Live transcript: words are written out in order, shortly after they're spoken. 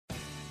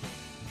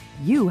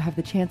you have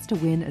the chance to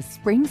win a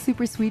spring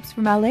super sweeps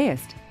from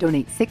LAist.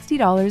 Donate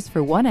 $60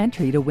 for one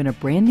entry to win a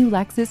brand new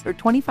Lexus or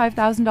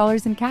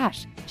 $25,000 in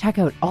cash. Check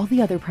out all the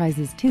other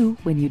prizes too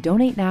when you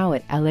donate now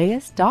at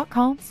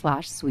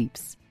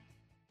laist.com/sweeps.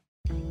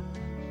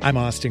 I'm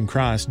Austin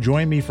Cross.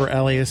 Join me for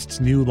LAist's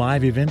new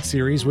live event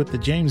series with the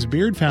James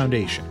Beard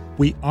Foundation.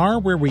 We Are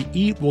Where We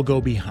Eat will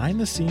go behind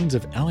the scenes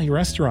of LA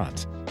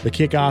restaurants. The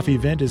kickoff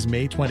event is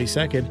May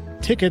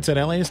 22nd. Tickets at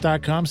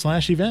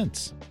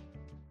laist.com/events.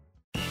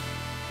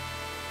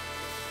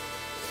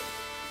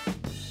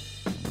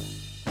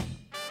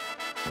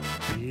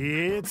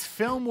 It's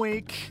Film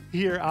Week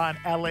here on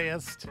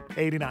LAist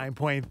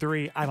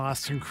 89.3. I'm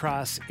Austin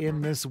Cross.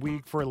 In this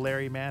week for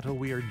Larry Mantle,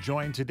 we are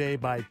joined today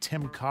by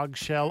Tim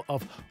Cogshell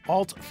of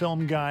Alt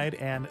Film Guide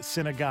and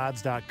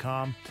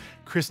Cinegods.com,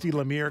 Christy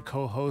Lemire,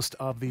 co-host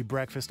of the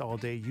Breakfast All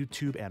Day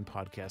YouTube and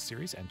podcast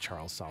series, and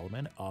Charles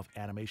Solomon of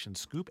Animation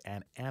Scoop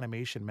and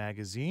Animation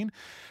Magazine.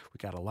 We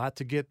got a lot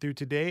to get through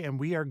today, and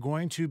we are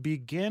going to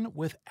begin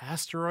with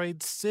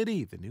Asteroid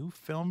City, the new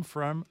film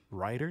from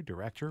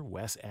writer-director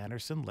Wes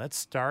Anderson. Let's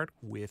start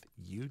with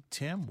you,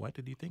 Tim. What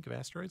did you think of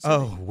Asteroid City?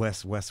 Oh,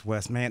 Wes,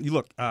 man. You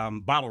look,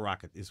 Bottle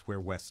Rocket is where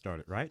Wes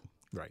started, right?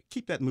 Right.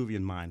 Keep that movie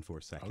in mind for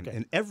a second. Okay.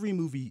 And every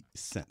movie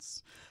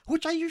since,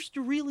 which I used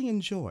to really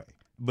enjoy,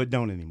 but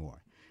don't anymore.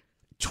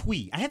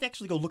 Twee. I had to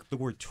actually go look at the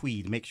word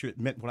twee to make sure it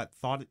meant what I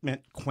thought it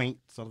meant, quaint,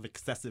 sort of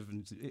excessive.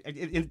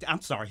 And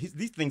I'm sorry,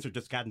 these things are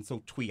just gotten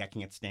so twee I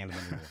can't stand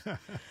them anymore.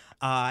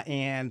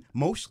 And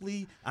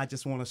mostly I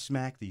just want to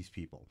smack these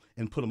people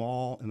and put them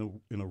all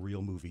in a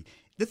real movie.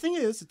 The thing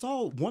is, it's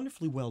all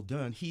wonderfully well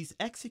done. He's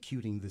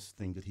executing this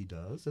thing that he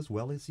does as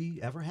well as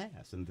he ever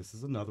has. And this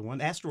is another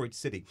one. Asteroid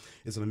City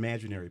is an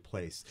imaginary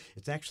place.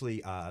 It's actually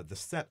the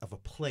set of a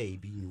play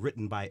being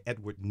written by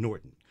Edward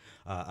Norton,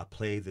 a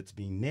play that's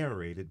being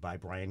narrated by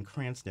Bryan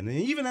Cranston. And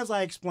even as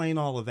I explain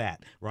all of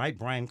that, right,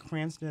 Bryan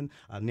Cranston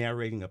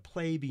narrating a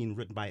play being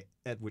written by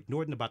Edward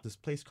Norton about this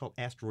place called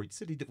Asteroid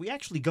City that we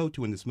actually go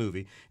to in this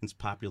movie. It's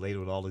populated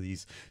with all of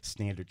these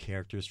standard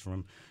characters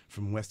from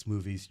West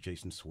movies,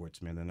 Jason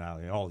Schwartzman and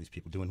all these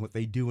people doing what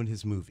they do in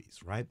his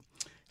movies, right?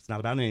 It's not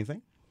about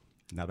anything.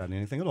 Not about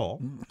anything at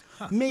all.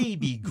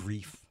 Maybe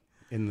grief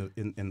in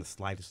the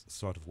slightest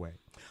sort of way.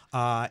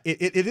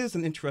 It is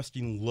an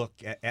interesting look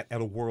at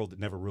a world that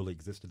never really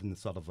existed in the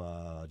sort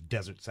of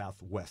desert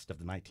southwest of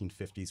the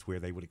 1950s, where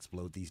they would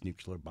explode these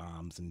nuclear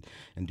bombs and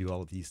do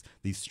all of these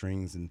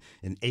strings, and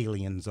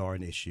aliens are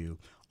an issue.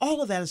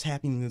 All of that is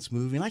happening in this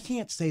movie, and I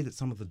can't say that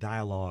some of the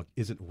dialogue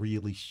isn't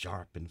really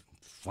sharp and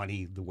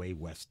funny the way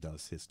Wes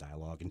does his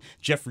dialogue. And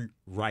Jeffrey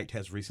Wright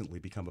has recently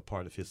become a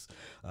part of his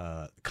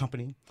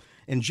company,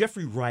 and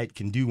Jeffrey Wright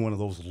can do one of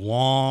those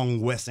long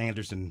Wes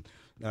Anderson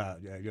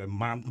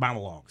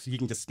monologues. You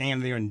can just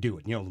stand there and do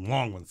it.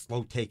 Long ones,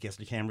 slow take as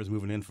the camera's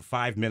moving in for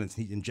 5 minutes,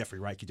 and Jeffrey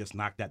Wright could just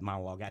knock that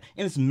monologue out,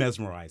 and it's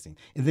mesmerizing.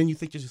 And then you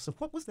think to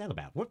yourself, what was that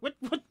about?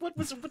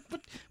 What's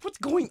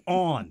going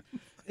on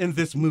in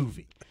this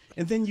movie?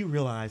 And then you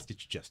realize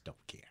that you just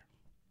don't care.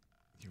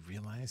 You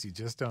realize you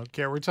just don't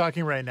care. We're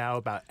talking right now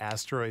about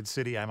Asteroid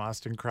City. I'm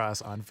Austin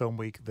Cross on Film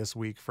Week this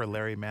week for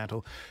Larry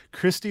Mantle.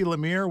 Christy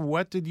Lemire,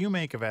 what did you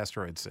make of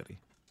Asteroid City?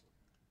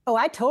 Oh,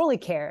 I totally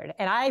cared.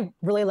 And I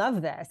really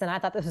love this. And I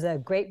thought this was a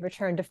great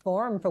return to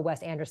form for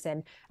Wes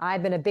Anderson.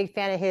 I've been a big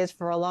fan of his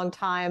for a long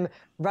time.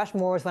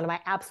 Rushmore is one of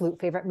my absolute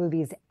favorite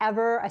movies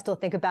ever. I still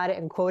think about it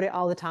and quote it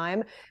all the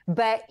time.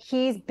 But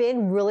he's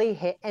been really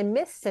hit and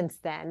miss since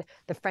then.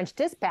 The French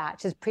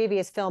Dispatch, his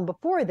previous film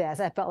before this,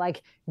 I felt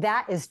like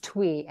that is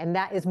twee, and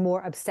that is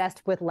more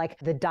obsessed with like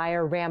the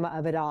diorama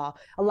of it all.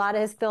 A lot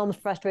of his films,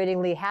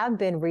 frustratingly, have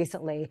been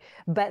recently,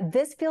 but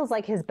this feels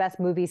like his best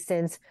movie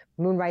since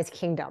Moonrise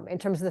Kingdom, in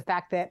terms of the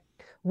fact that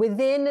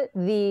within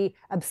the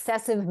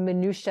obsessive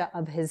minutia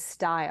of his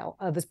style,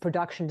 of his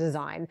production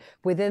design,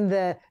 within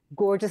the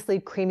gorgeously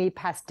creamy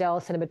pastel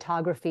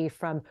cinematography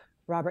from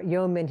Robert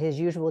Yeoman, his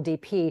usual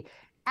DP,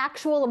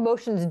 actual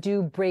emotions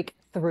do break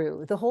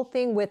through. The whole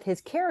thing with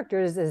his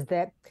characters is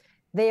that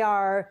they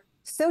are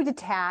so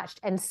detached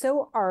and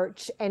so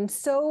arch and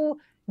so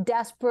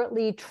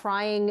desperately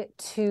trying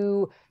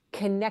to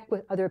connect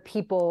with other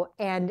people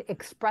and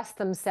express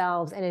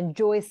themselves and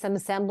enjoy some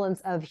semblance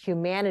of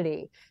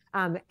humanity.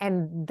 And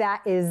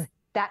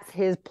that's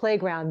his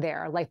playground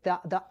there, like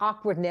the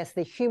awkwardness,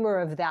 the humor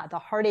of that, the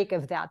heartache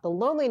of that, the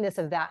loneliness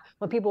of that,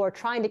 when people are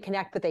trying to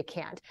connect but they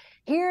can't.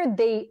 Here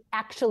they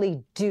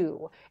actually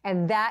do.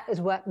 And that is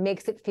what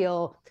makes it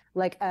feel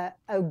like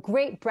a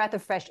great breath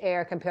of fresh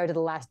air compared to the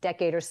last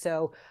decade or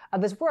so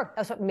of his work.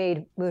 That's what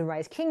made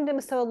Moonrise Kingdom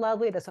so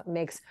lovely. That's what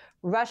makes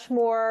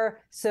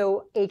Rushmore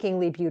so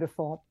achingly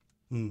beautiful.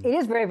 It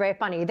is very, very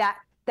funny. That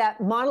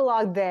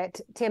monologue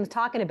that Tim's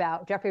talking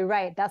about, Jeffrey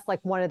Wright, that's like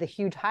one of the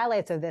huge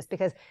highlights of this,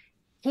 because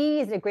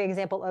he's a great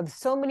example of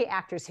so many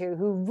actors here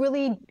who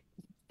really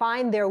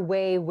find their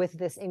way with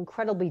this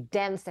incredibly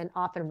dense and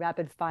often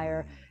rapid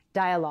fire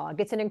dialogue.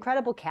 It's an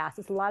incredible cast.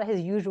 It's a lot of his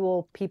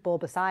usual people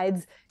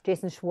besides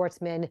Jason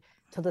Schwartzman.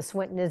 Tilda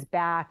Swinton is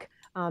back.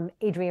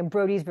 Adrian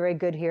Brody's very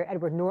good here.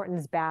 Edward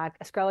Norton's back.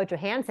 Scarlett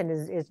Johansson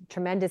is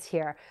tremendous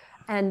here.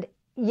 And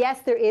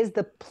yes, there is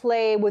the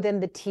play within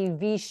the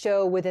TV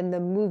show, within the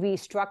movie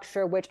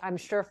structure, which I'm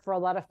sure for a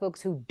lot of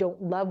folks who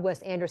don't love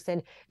Wes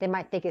Anderson, they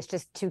might think it's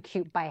just too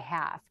cute by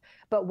half.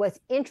 But what's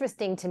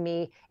interesting to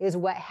me is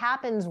what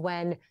happens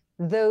when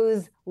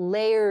those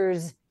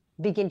layers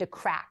begin to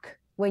crack,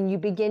 when you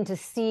begin to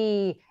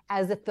see,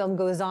 as the film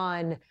goes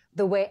on,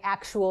 the way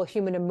actual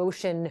human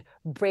emotion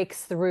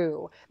breaks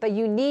through. But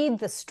you need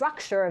the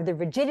structure of the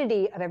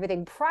rigidity of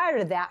everything prior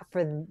to that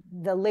for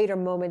the later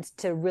moments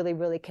to really,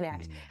 really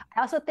connect.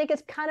 I also think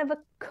it's kind of a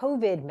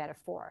COVID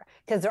metaphor,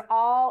 because they're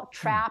all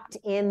trapped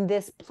in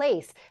this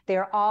place.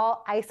 They're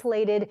all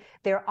isolated.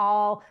 They're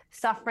all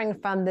suffering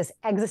from this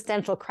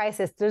existential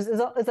crisis. There's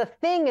a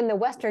thing in the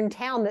Western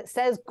town that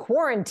says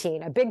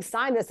quarantine, a big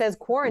sign that says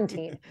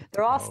quarantine.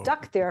 They're all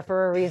stuck there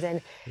for a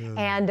reason.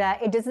 And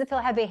it doesn't feel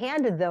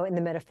heavy-handed, though, in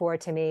the metaphor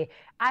to me.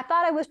 I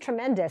thought it was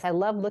tremendous. I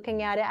love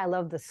looking at it. I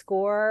love the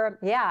score.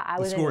 Yeah, I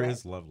was. The score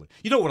is lovely.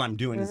 You know what I'm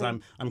doing is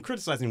I'm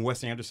criticizing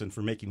Wes Anderson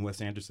for making Wes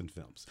Anderson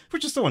films,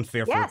 which is so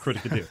unfair for a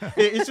critic to do.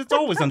 It's just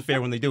always unfair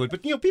when they do it.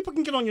 But people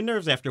can get on your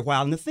nerves after a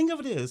while. And the thing of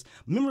it is,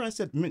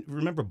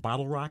 remember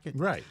Bottle Rocket?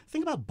 Right. The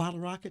thing about Bottle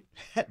Rocket,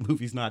 that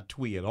movie's not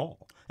twee at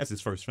all. That's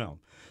his first film.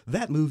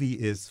 That movie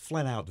is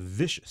flat out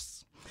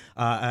vicious.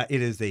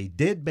 It is a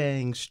dead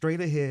bang, straight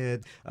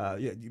ahead,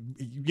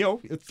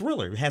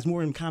 thriller. It has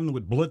more in common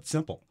with Blood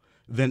Simple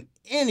than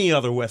any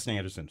other Wes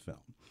Anderson film.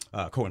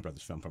 Coen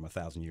Brothers film from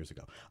 1,000 years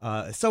ago.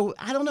 So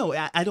I don't know.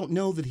 I don't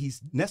know that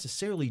he's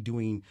necessarily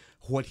doing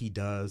what he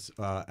does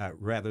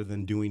rather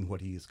than doing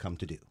what he has come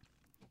to do.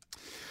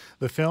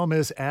 The film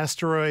is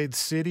Asteroid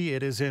City.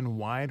 It is in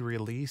wide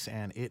release,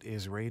 and it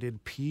is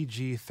rated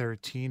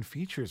PG-13.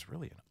 Features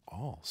really an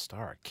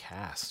all-star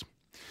cast.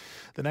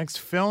 The next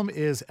film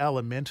is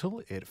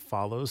Elemental. It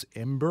follows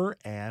Ember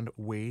and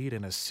Wade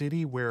in a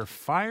city where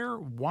fire,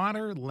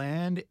 water,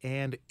 land,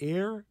 and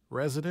air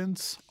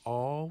residents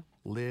all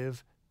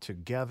live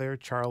together.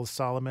 Charles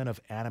Solomon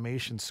of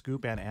Animation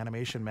Scoop and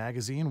Animation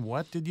Magazine.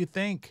 What did you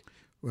think?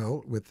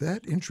 Well, with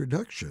that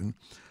introduction,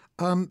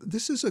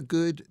 this is a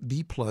good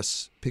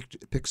B-plus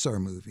Pixar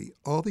movie.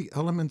 All the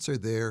elements are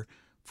there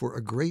for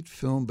a great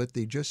film, but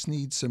they just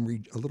need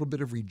a little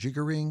bit of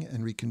rejiggering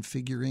and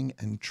reconfiguring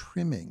and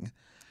trimming.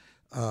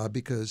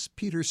 Because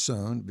Peter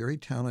Sohn, very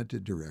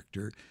talented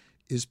director,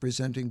 is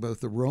presenting both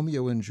the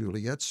Romeo and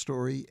Juliet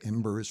story.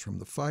 Ember is from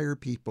the fire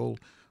people.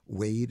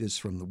 Wade is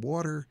from the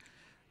water.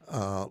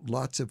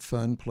 Lots of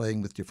fun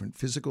playing with different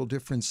physical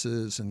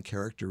differences and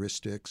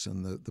characteristics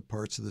and the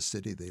parts of the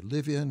city they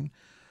live in.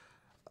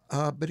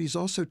 But he's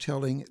also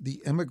telling the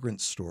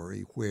immigrant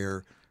story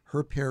where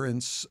her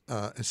parents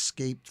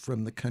escaped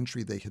from the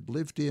country they had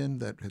lived in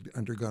that had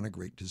undergone a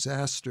great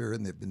disaster,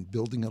 and they've been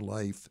building a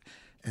life,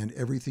 and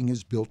everything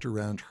is built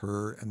around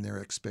her and their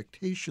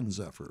expectations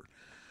of her.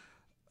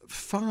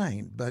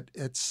 Fine, but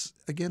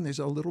there's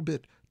a little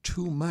bit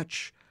too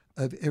much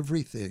of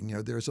everything.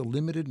 There's a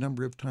limited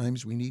number of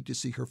times we need to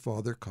see her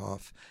father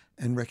cough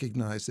and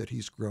recognize that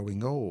he's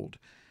growing old.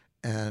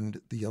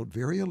 And the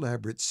very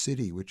elaborate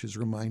city, which has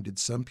reminded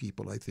some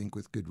people, I think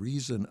with good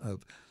reason,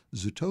 of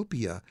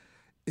Zootopia,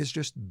 is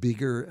just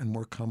bigger and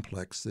more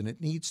complex than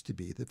it needs to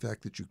be. The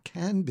fact that you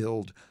can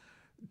build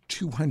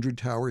 200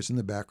 towers in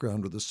the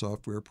background with a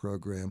software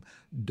program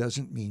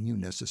doesn't mean you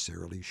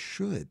necessarily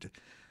should.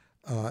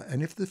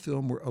 And if the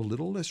film were a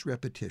little less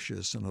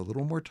repetitious and a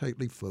little more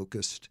tightly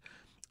focused,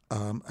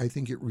 I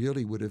think it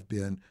really would have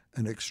been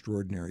an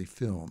extraordinary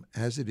film.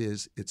 As it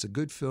is, it's a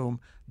good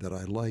film that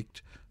I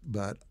liked,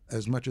 but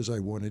as much as I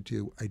wanted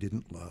to, I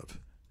didn't love.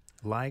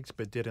 Liked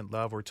but didn't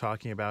love. We're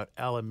talking about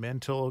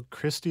Elemental.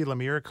 Christy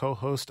Lemire,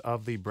 co-host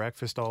of the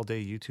Breakfast All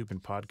Day YouTube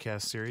and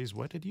podcast series.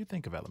 What did you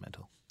think of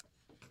Elemental?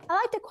 I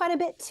liked it quite a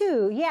bit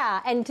too,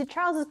 yeah. And to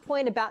Charles's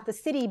point about the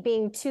city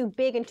being too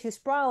big and too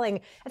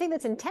sprawling, I think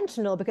that's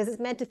intentional because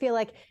it's meant to feel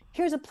like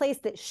here's a place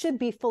that should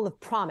be full of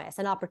promise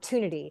and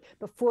opportunity.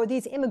 But for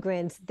these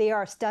immigrants, they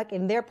are stuck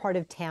in their part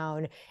of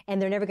town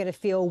and they're never going to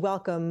feel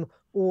welcome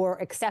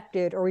or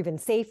accepted or even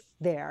safe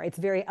there. It's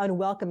very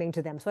unwelcoming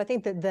to them. So I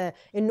think that the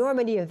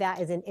enormity of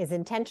that is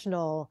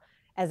intentional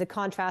as a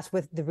contrast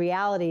with the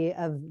reality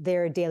of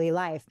their daily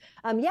life.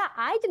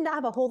 I did not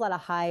have a whole lot of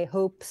high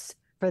hopes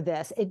for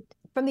this.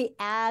 From the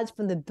ads,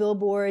 from the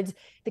billboards,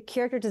 the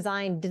character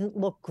design didn't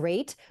look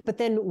great. But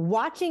then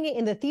watching it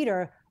in the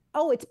theater,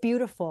 oh, it's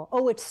beautiful.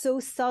 Oh, it's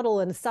so subtle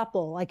and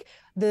supple. Like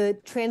the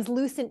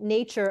translucent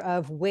nature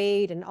of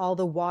Wade and all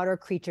the water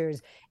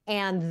creatures,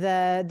 and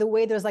the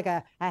way there's like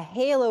a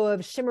halo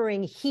of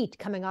shimmering heat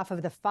coming off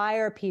of the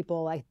fire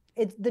people. Like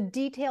the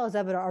details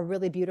of it are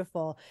really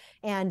beautiful.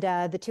 And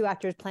the two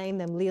actors playing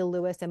them, Leah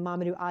Lewis and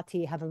Mamadou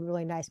Ati, have a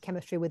really nice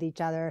chemistry with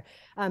each other.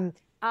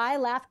 I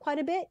laughed quite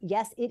a bit.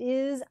 Yes, it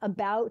is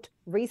about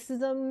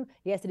racism.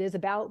 Yes, it is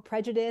about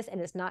prejudice, and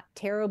it's not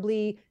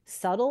terribly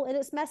subtle in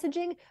its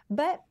messaging.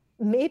 But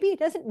maybe it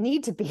doesn't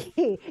need to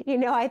be.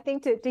 I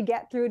think to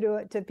get through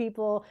to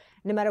people,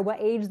 no matter what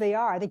age they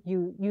are, I think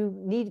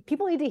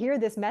people need to hear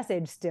this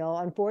message still,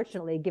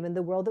 unfortunately, given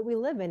the world that we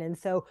live in. And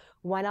so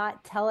why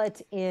not tell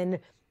it in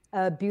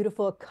a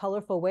beautiful,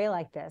 colorful way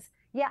like this?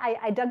 Yeah,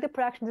 I dug the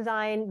production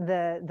design,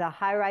 the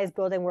high-rise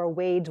building where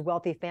Wade's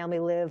wealthy family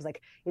lives.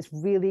 Like, it's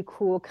really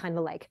cool, kind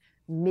of like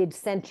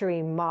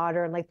mid-century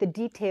modern. Like, the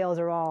details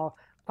are all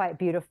quite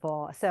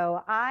beautiful.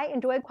 So I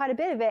enjoyed quite a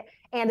bit of it.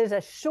 And there's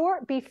a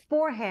short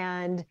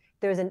beforehand.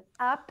 There's an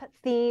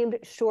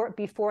Up-themed short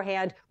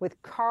beforehand with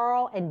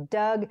Carl and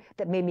Doug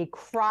that made me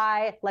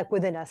cry. Like,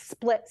 within a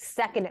split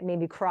second, it made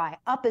me cry.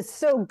 Up is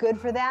so good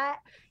for that.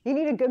 You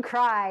need a good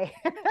cry.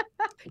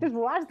 Just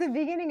watch the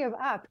beginning of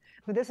Up.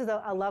 But this is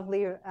a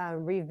lovely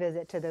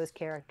revisit to those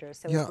characters.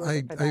 So yeah,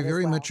 I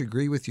very much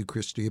agree with you,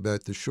 Christy,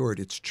 about the short.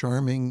 It's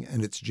charming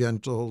and it's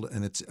gentle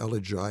and it's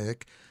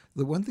elegiac.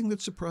 The one thing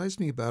that surprised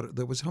me about it,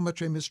 though, was how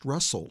much I missed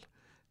Russell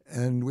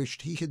and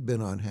wished he had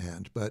been on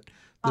hand. But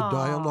the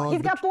dialogue...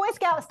 He's got Boy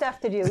Scout stuff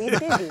to do. He's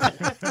busy.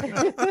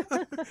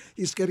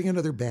 He's getting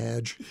another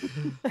badge.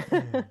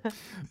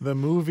 The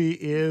movie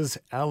is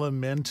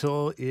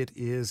Elemental. It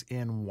is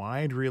in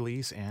wide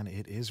release, and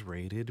it is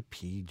rated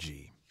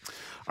PG.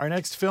 Our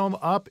next film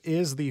up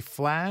is The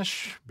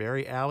Flash.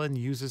 Barry Allen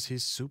uses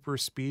his super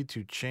speed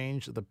to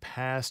change the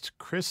past.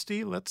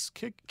 Christy, let's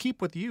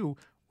keep with you.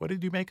 What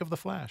did you make of The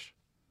Flash?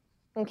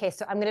 Okay,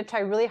 so I'm going to try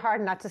really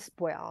hard not to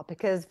spoil,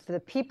 because for the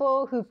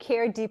people who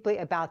care deeply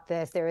about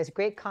this, there is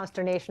great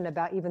consternation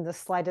about even the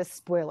slightest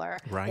spoiler.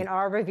 Right. In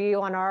our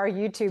review on our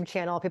YouTube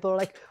channel, people are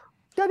like,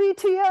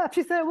 WTF,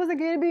 she said it wasn't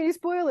going to be any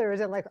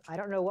spoilers. And like, I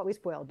don't know what we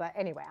spoiled. But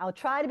anyway, I'll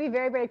try to be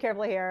very, very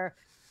careful here,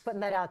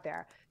 putting that out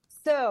there.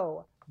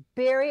 So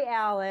Barry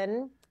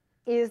Allen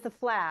is the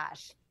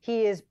Flash.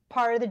 He is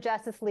part of the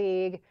Justice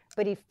League,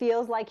 but he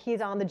feels like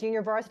he's on the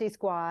junior varsity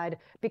squad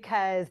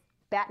because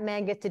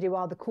Batman gets to do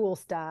all the cool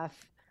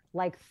stuff,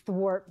 like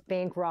thwart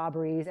bank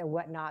robberies and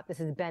whatnot. This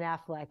is Ben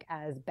Affleck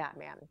as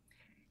Batman.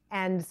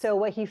 And so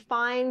what he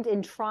finds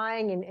in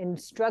trying and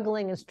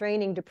struggling and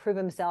straining to prove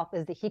himself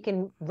is that he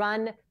can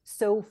run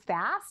so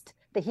fast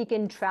that he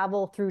can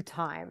travel through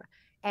time.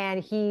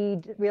 And he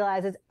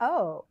realizes,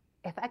 oh,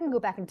 if I can go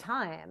back in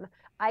time,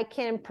 I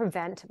can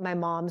prevent my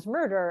mom's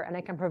murder and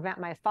I can prevent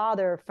my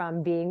father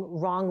from being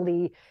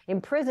wrongly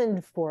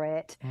imprisoned for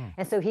it.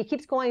 And so he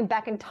keeps going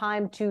back in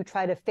time to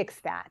try to fix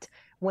that.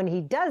 When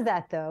he does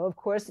that, though, of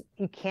course,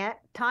 you can't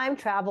time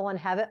travel and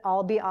have it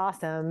all be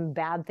awesome.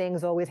 Bad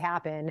things always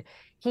happen.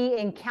 He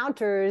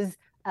encounters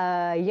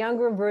a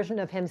younger version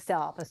of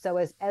himself. And so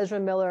as Ezra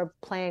Miller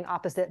playing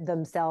opposite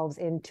themselves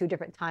in two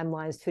different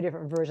timelines, two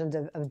different versions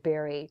of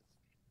Barry.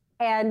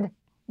 And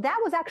that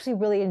was actually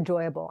really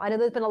enjoyable. I know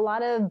there's been a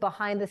lot of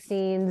behind the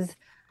scenes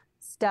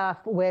stuff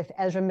with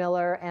Ezra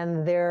Miller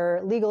and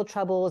their legal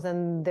troubles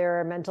and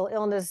their mental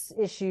illness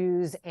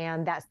issues.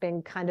 And that's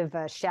been kind of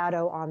a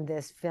shadow on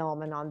this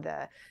film and on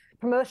the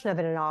promotion of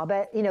it and all.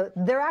 But,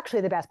 they're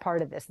actually the best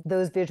part of this.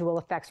 Those visual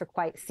effects are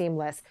quite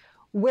seamless.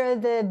 Where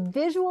the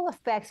visual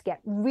effects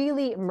get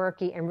really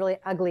murky and really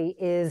ugly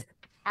is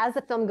as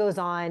the film goes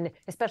on,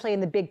 especially in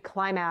the big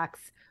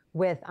climax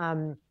with,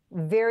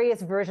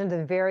 various versions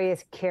of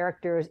various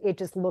characters, it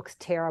just looks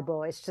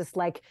terrible. It's just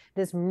like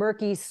this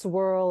murky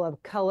swirl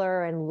of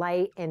color and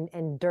light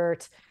and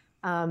dirt.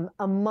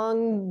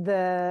 Among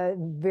the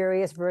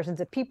various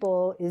versions of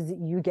people is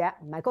you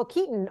get Michael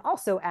Keaton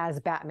also as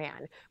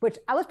Batman, which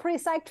I was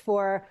pretty psyched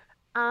for.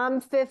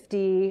 I'm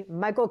 50.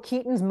 Michael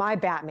Keaton's my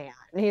Batman,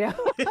 when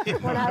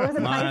I was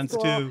in high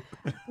school. Too.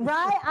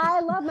 Right? I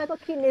love Michael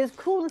Keaton. It's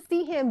cool to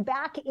see him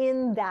back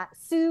in that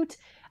suit.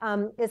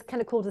 It's kind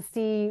of cool to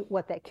see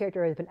what that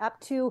character has been up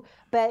to.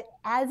 But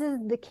as is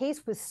the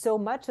case with so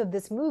much of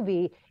this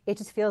movie, it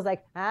just feels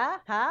like,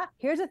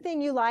 here's a thing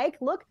you like.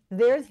 Look,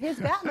 there's his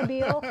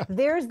Batmobile.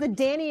 There's the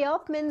Danny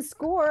Elfman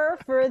score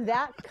for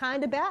that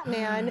kind of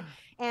Batman.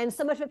 And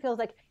so much of it feels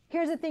like,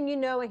 here's a thing you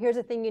know, and here's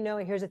a thing you know,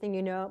 and here's a thing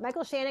you know.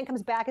 Michael Shannon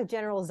comes back as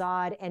General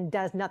Zod and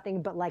does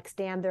nothing but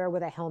stand there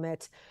with a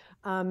helmet.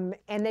 And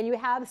then you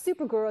have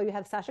Supergirl, you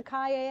have Sasha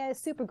Calle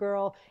as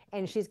Supergirl,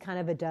 and she's kind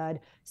of a dud.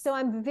 So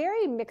I'm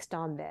very mixed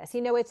on this.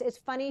 It's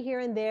funny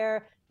here and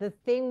there. The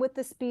thing with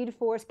the Speed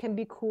Force can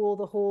be cool.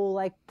 The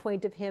whole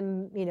point of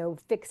him,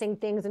 fixing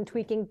things and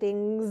tweaking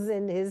things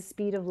and his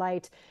speed of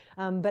light.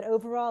 But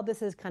overall,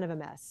 this is kind of a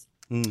mess.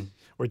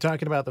 We're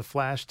talking about The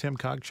Flash. Tim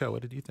Cogshell,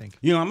 what did you think?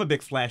 I'm a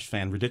big Flash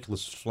fan,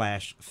 ridiculous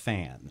Flash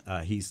fan.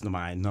 He's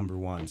my number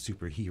one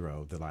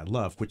superhero that I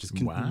love, which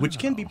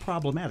can be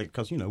problematic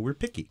because, we're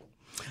picky.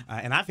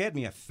 And I've had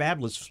me a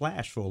fabulous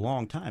Flash for a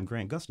long time,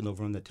 Grant Gustin,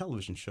 over on the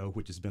television show,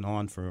 which has been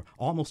on for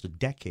almost a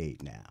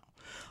decade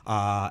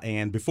now.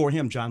 And before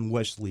him, John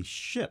Wesley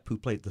Shipp, who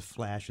played the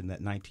Flash in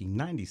that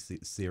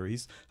 1990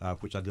 series,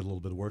 which I did a little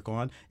bit of work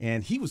on,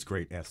 and he was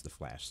great as the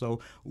Flash. So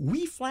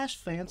we Flash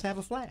fans have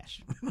a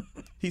Flash.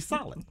 He's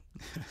solid.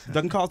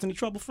 Doesn't cause any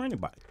trouble for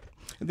anybody.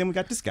 And then we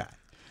got this guy.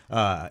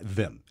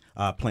 them.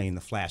 Playing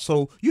the Flash.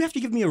 So you have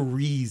to give me a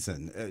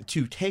reason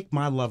to take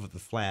my love of the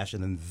Flash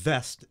and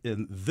invest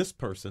in this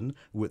person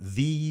with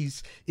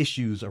these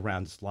issues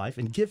around his life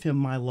and give him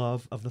my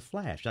love of the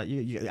Flash.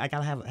 I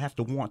gotta have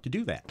to want to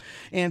do that.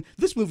 And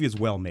this movie is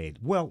well made,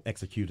 well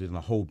executed in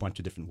a whole bunch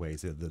of different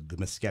ways. The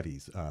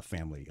Muschietti's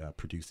family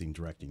producing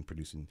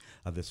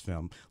this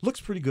film looks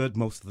pretty good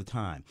most of the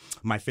time.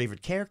 My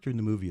favorite character in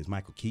the movie is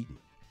Michael Keaton.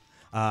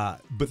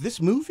 But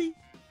this movie,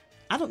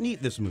 I don't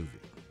need this movie.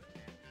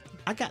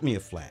 I got me a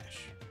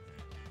Flash,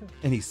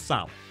 and he's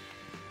solid.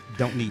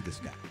 Don't need this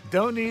guy.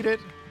 Don't need it.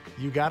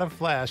 You got a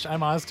Flash.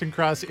 I'm Austin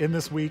Cross in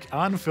this week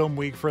on Film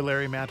Week for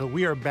Larry Mantle.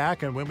 We are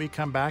back, and when we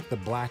come back, The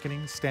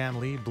Blackening, Stan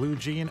Lee, Blue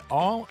Jean,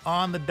 all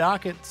on the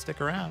docket. Stick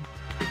around.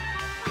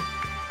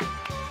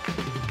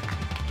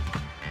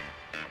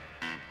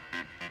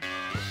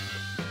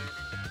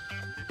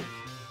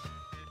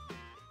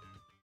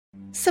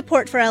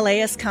 Support for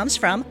LAist comes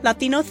from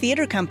Latino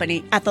Theater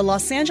Company at the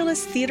Los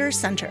Angeles Theater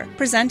Center,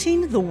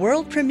 presenting the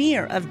world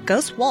premiere of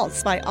Ghost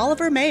Waltz by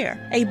Oliver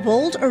Mayer, a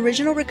bold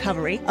original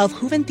recovery of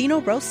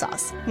Juventino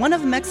Rosas, one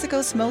of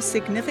Mexico's most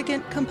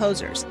significant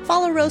composers.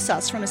 Follow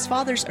Rosas from his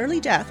father's early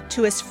death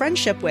to his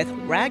friendship with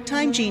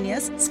ragtime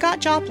genius Scott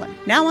Joplin,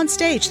 now on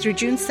stage through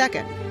June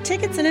 2nd.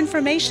 Tickets and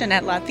information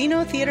at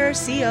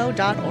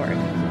latinotheaterco.org.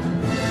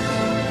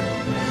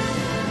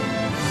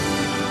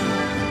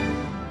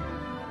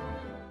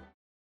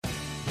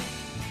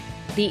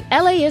 The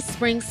LAist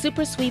Spring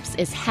Super Sweeps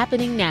is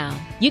happening now.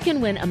 You can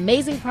win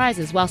amazing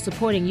prizes while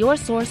supporting your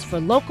source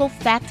for local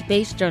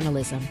fact-based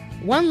journalism.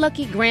 One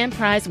lucky grand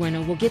prize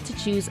winner will get to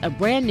choose a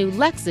brand new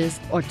Lexus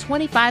or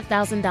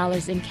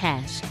 $25,000 in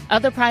cash.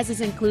 Other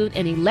prizes include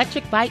an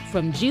electric bike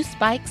from Juice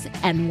Bikes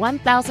and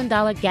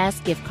 $1,000 gas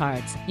gift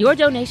cards. Your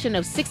donation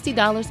of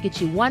 $60 gets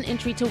you one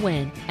entry to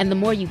win, and the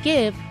more you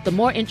give, the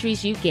more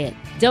entries you get.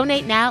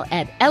 Donate now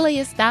at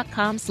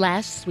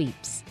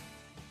laist.com/sweeps.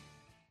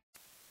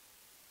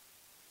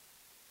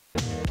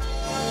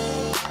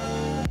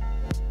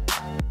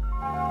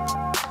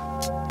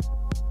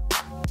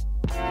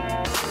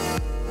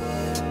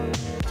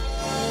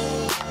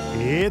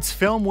 It's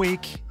Film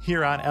Week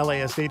here on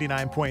LAist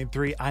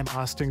 89.3. I'm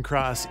Austin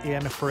Cross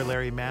in for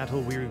Larry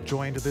Mantle. We're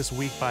joined this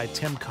week by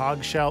Tim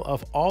Cogshell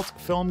of Alt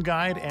Film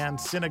Guide and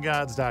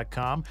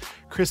Cinegods.com,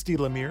 Christy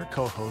Lemire,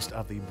 co-host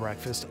of the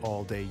Breakfast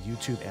All Day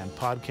YouTube and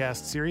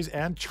podcast series,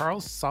 and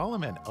Charles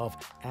Solomon of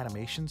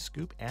Animation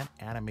Scoop and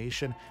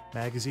Animation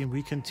Magazine.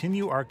 We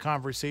continue our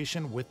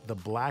conversation with The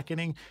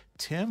Blackening.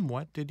 Tim,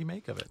 what did you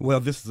make of it?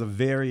 Well, this is a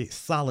very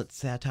solid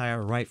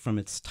satire right from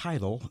its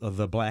title,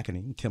 The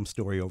Blackening. Tim's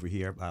story over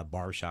here,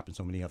 Barbershop, and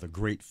so many other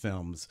great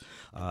films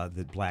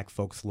that black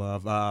folks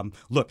love.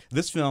 Look,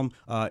 this film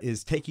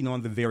is taking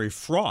on the very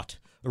fraught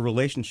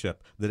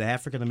relationship that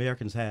African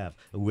Americans have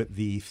with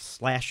the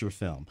slasher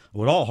film,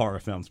 with all horror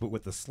films, but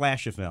with the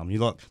slasher film.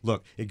 You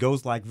look, it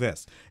goes like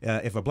this.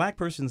 If a black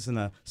person's in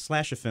a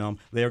slasher film,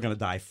 they're going to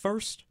die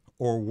first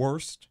or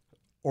worst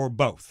or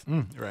both.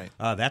 Right.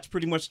 That's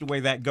pretty much the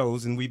way that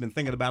goes, and we've been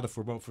thinking about it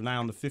for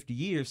now to 50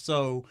 years.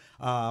 So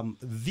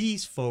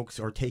these folks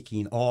are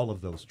taking all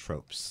of those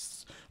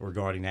tropes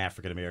regarding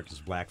African Americans,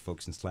 black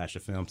folks in slasher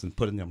films, and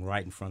putting them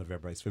right in front of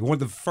everybody's face.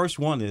 The first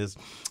one is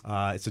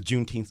it's a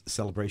Juneteenth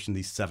celebration.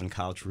 These 7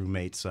 college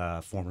roommates,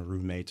 former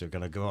roommates, are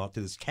going to go out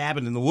to this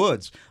cabin in the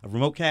woods, a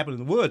remote cabin in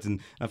the woods,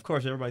 and of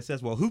course everybody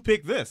says, "Well, who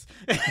picked this?"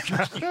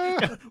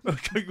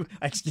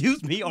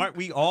 Excuse me, aren't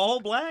we all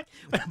black?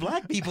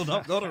 Black people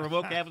don't go to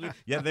remote cabins.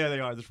 Yeah, there they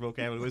are, this remote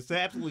cabin. It's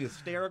absolutely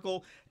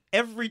hysterical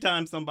every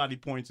time somebody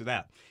points it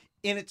out.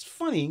 And it's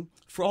funny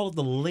for all of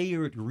the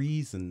layered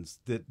reasons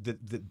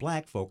that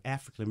black folk,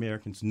 African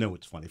Americans, know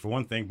it's funny. For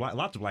one thing,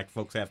 lots of black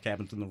folks have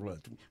cabins in the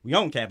woods. We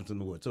own cabins in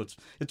the woods. So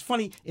it's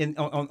funny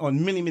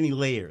on many, many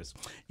layers.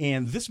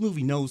 And this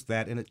movie knows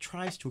that, and it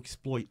tries to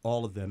exploit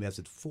all of them as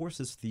it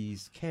forces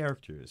these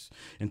characters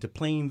into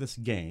playing this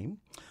game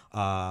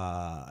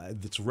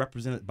that's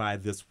represented by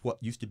this,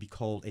 what used to be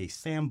called a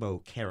Sambo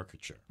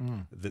caricature.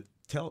 That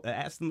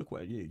ask them the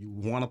question, you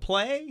want to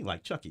play?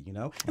 Like Chucky, you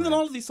know? And then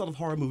all of these sort of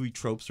horror movie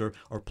tropes are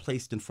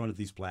placed in front of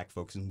these black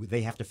folks, and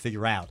they have to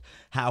figure out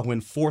how,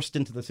 when forced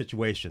into the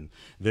situation,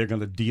 they're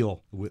going to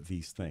deal with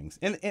these things.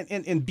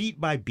 And beat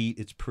by beat,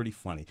 it's pretty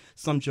funny.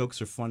 Some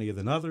jokes are funnier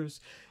than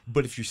others,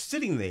 but if you're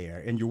sitting there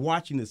and you're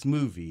watching this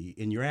movie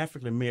and you're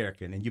African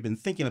American and you've been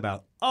thinking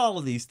about all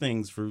of these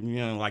things for,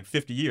 like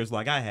 50 years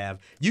like I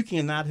have, you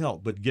cannot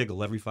help but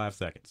giggle every 5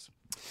 seconds.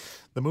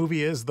 The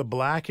movie is The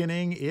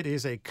Blackening. It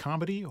is a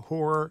comedy,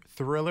 horror,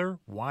 thriller,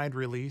 wide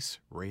release,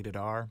 rated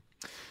R.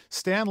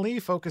 Stan Lee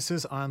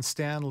focuses on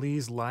Stan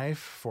Lee's life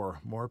for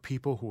more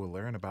people who will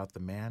learn about the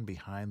man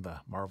behind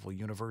the Marvel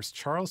Universe.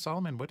 Charles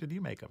Solomon, what did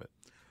you make of it?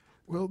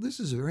 Well, this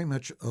is very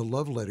much a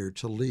love letter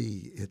to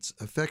Lee. It's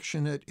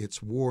affectionate,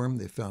 it's warm.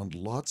 They found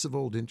lots of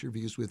old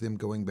interviews with him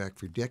going back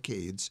for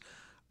decades.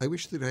 I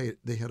wish that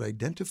they had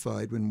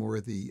identified when more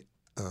of the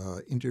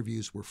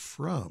interviews were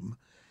from.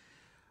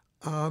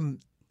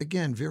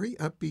 Again, very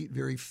upbeat,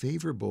 very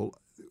favorable.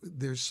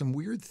 there's some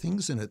weird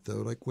things in it,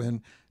 though, like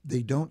when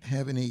they don't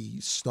have any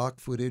stock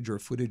footage or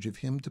footage of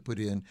him to put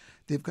in,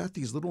 they've got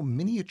these little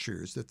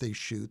miniatures that they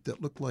shoot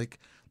that look like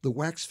the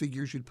wax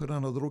figures you'd put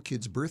on a little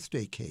kid's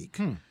birthday cake.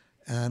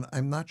 And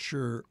I'm not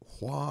sure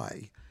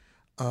why.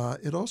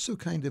 It also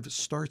kind of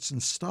starts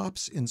and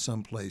stops in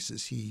some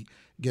places. He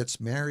gets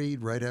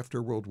married right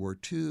after World War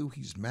II.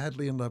 He's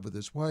madly in love with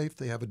his wife.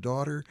 They have a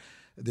daughter.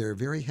 They're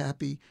very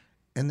happy.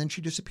 And then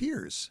she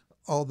disappears,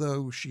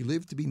 although she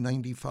lived to be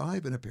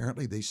 95, and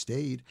apparently they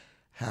stayed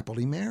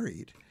happily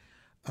married.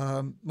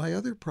 My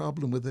other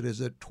problem with it is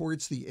that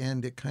towards the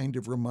end, it kind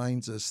of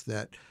reminds us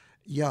that,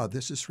 yeah,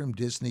 this is from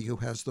Disney, who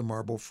has the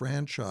Marvel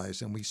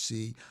franchise, and we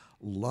see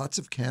lots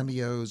of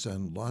cameos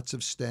and lots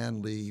of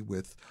Stan Lee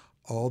with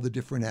all the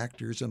different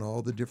actors and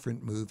all the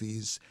different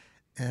movies,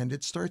 and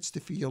it starts to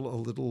feel a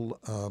little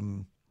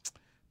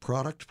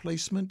product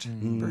placement,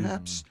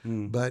 perhaps.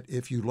 But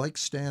if you like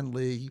Stan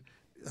Lee,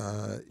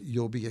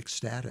 you'll be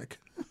ecstatic.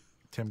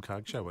 Tim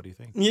Cogshaw, what do you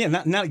think? Yeah,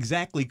 not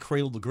exactly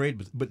cradle to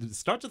grave, but it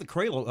starts at the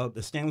cradle.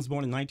 Stan was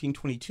born in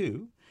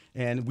 1922,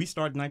 and we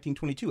started in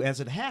 1922.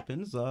 As it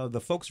happens,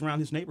 the folks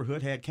around his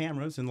neighborhood had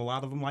cameras, and a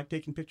lot of them liked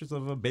taking pictures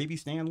of baby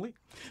Stan Lee.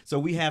 So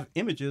we have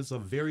images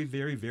of very,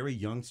 very, very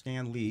young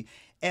Stan Lee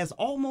as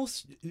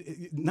almost,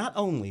 not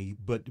only,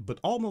 but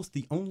almost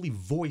the only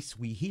voice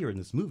we hear in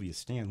this movie is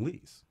Stan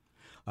Lee's.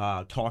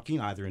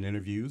 Talking either in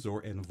interviews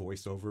or in a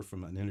voiceover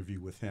from an interview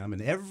with him.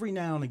 And every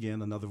now and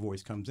again, another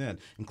voice comes in,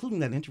 including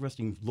that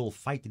interesting little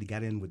fight that he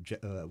got in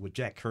with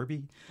Jack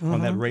Kirby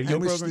on that radio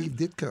and with program.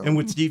 Steve Ditko. And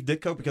with Steve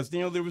Ditko, because,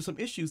 there were some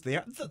issues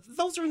there.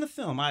 Those are in the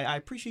film. I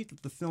appreciate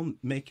that the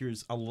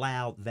filmmakers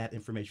allowed that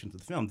information to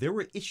the film. There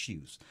were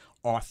issues,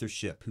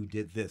 authorship, who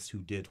did this, who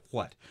did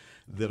what,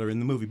 that are in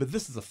the movie. But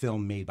this is a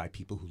film made by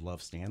people who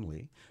love Stan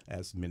Lee,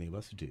 as many of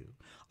us do.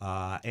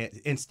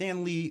 And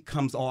Stan Lee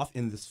comes off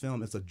in this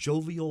film as a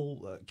jovial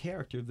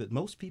character that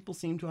most people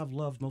seem to have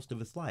loved most of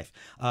his life.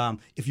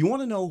 If you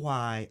want to know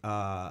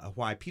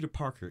why Peter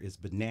Parker is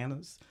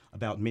bananas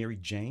about Mary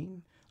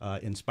Jane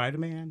in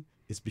Spider-Man,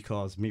 it's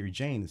because Mary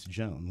Jane is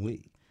Joan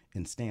Lee,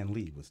 and Stan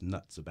Lee was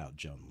nuts about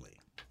Joan Lee.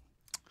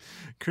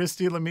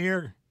 Christy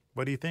Lemire,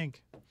 what do you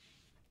think?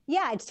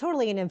 Yeah, it's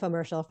totally an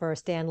infomercial for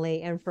Stan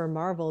Lee and for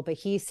Marvel, but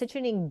he's such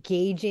an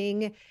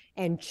engaging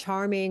and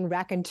charming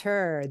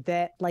raconteur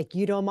that, like,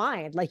 you don't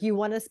mind. Like, you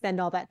want to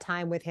spend all that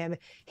time with him,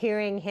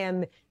 hearing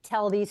him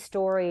tell these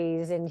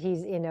stories. And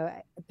he's,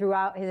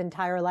 throughout his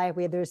entire life,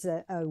 there's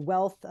a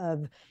wealth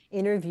of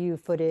interview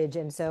footage.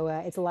 And so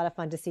it's a lot of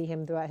fun to see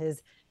him throughout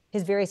his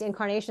various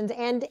incarnations,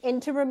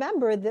 and to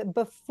remember that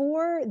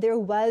before there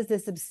was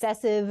this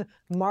obsessive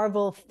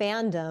Marvel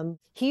fandom,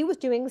 he was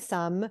doing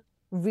some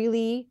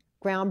really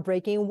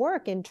groundbreaking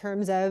work in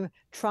terms of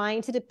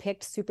trying to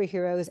depict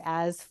superheroes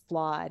as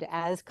flawed,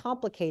 as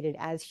complicated,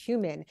 as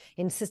human,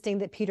 insisting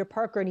that Peter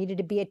Parker needed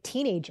to be a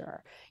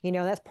teenager.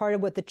 That's part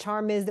of what the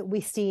charm is that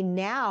we see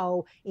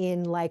now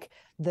in, like,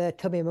 the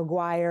Tobey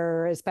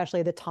Maguire,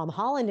 especially the Tom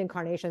Holland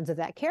incarnations of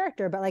that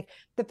character. But, like,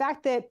 the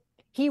fact that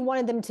he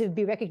wanted them to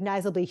be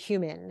recognizably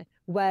human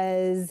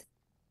was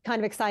kind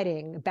of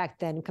exciting back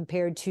then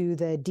compared to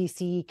the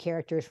DC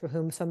characters for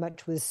whom so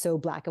much was so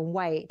black and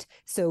white,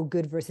 so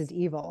good versus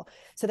evil.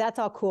 So that's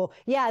all cool.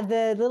 Yeah,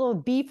 the little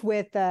beef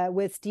with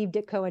Steve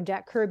Ditko and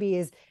Jack Kirby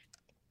is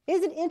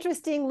an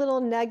interesting little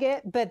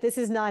nugget, but this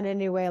is not in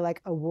any way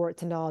like a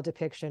warts and all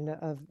depiction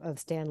of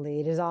Stan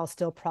Lee. It is all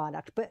still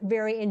product, but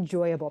very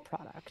enjoyable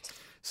product.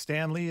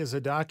 Stan Lee is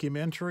a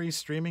documentary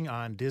streaming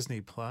on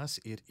Disney+.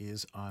 It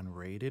is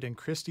unrated. And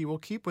Christy, we'll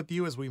keep with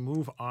you as we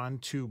move on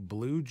to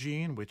Blue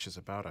Jean, which is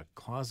about a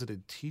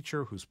closeted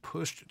teacher who's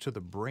pushed to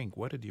the brink.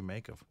 What did you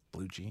make of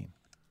Blue Jean?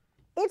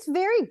 It's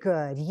very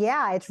good.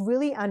 Yeah, it's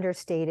really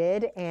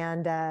understated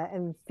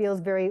and feels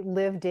very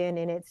lived in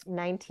its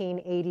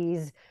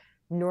 1980s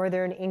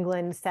Northern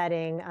England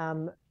setting.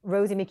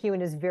 Rosie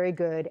McEwen is very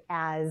good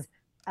as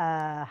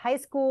a high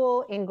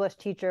school English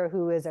teacher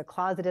who is a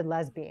closeted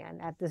lesbian.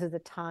 This is a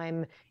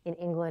time in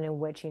England in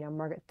which,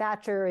 Margaret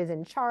Thatcher is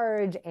in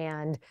charge,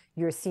 and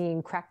you're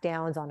seeing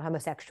crackdowns on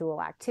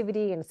homosexual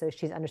activity. And so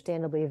she's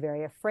understandably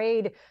very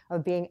afraid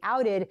of being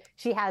outed.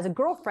 She has a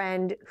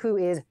girlfriend who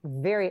is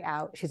very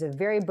out. She's a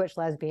very butch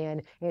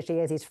lesbian, and she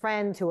has these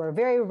friends who are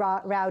very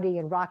rowdy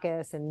and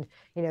raucous, and,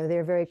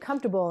 they're very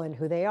comfortable in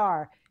who they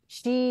are.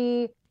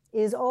 She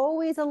is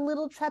always a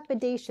little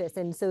trepidatious.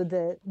 And so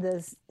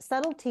the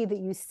subtlety that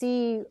you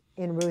see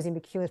in Rosie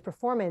McEwen's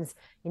performance,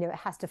 it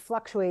has to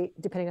fluctuate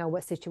depending on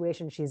what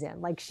situation she's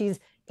in. Like, she's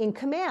in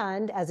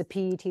command as a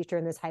PE teacher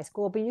in this high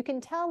school, but you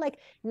can tell, like,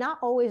 not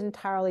always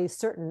entirely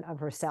certain of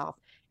herself.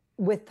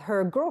 With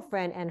her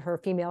girlfriend and her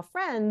female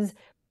friends,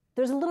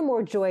 there's a little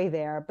more joy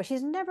there, but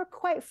she's never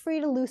quite free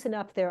to loosen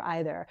up there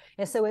either.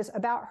 And so it's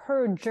about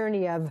her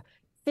journey of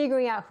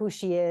figuring out who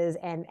she is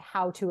and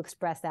how to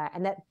express that.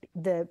 And that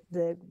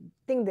the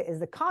thing that is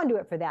the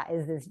conduit for that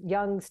is this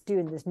young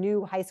student, this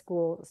new high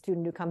school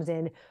student who comes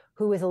in,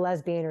 who is a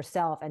lesbian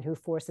herself and who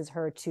forces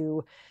her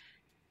to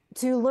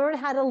to learn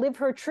how to live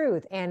her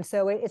truth. And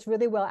so it's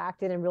really well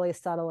acted and really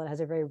subtle and has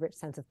a very rich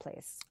sense of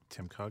place.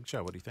 Tim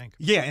Cogshaw, what do you think?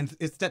 Yeah, and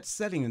it's that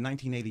setting in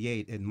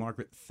 1988 in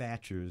Margaret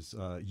Thatcher's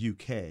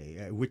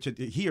UK, which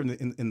here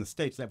in the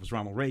States, that was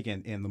Ronald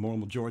Reagan and the moral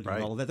majority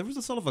and all of that. There was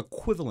a sort of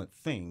equivalent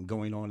thing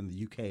going on in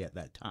the UK at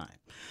that time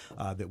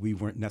that we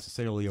weren't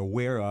necessarily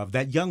aware of.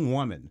 That young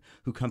woman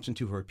who comes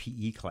into her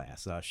PE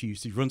class, she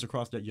runs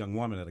across that young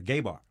woman at a gay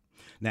bar.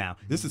 Now,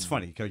 this is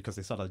funny because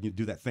they sort of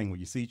do that thing where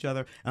you see each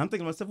other. And I'm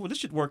thinking to myself, well, this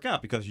should work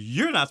out because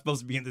you're not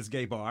supposed to be in this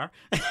gay bar,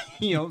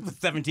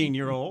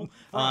 17-year-old,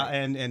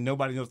 and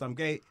nobody knows I'm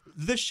gay.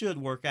 This should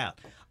work out.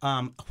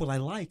 What I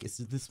like is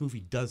that this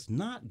movie does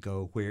not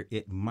go where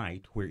it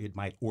might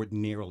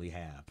ordinarily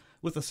have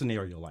with a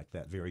scenario like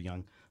that, very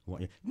young.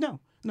 No,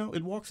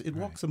 it walks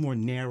a more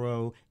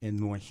narrow and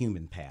more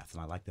human path,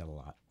 and I like that a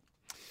lot.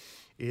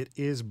 It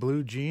is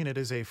Blue Jean. It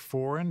is a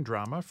foreign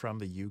drama from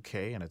the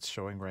UK, and it's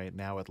showing right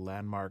now at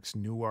Landmark's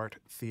Newark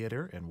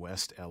Theatre in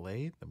West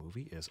LA. The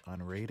movie is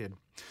unrated.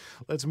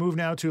 Let's move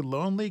now to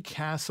Lonely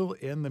Castle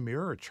in the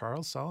Mirror.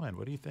 Charles Solomon,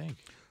 what do you think?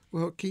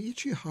 Well,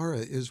 Keiichi Hara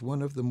is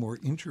one of the more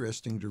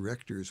interesting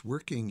directors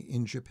working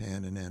in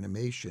Japan in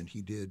animation.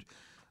 He did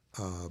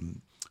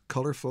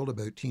Colorful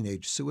about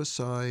teenage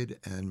suicide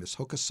and Miss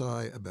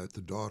Hokusai about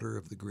the daughter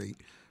of the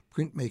great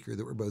printmaker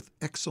that were both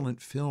excellent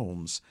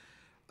films.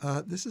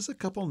 This is a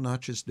couple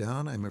notches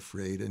down, I'm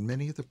afraid, and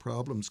many of the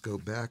problems go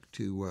back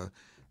to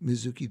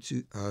Mizuki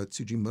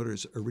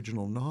Tsujimoto's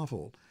original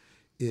novel.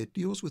 It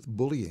deals with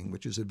bullying,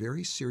 which is a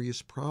very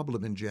serious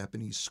problem in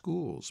Japanese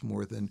schools.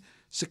 More than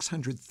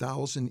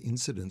 600,000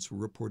 incidents were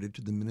reported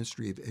to the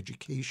Ministry of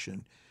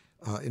Education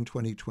in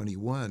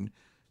 2021,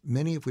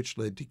 many of which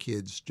led to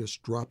kids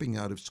just dropping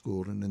out of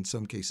school and in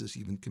some cases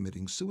even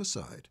committing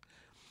suicide.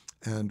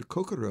 And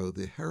Kokoro,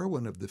 the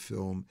heroine of the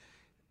film,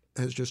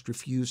 has just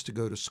refused to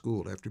go to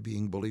school after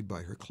being bullied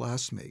by her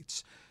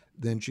classmates.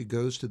 Then she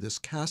goes to this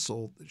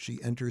castle. She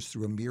enters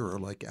through a mirror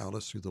like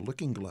Alice through the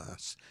looking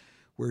glass,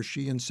 where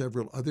she and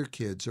several other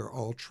kids are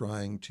all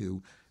trying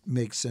to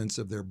make sense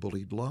of their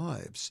bullied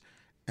lives.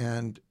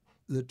 And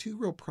the two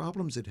real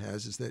problems it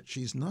has is that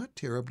she's not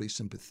terribly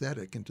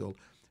sympathetic until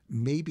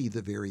maybe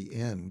the very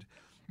end.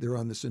 They're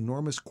on this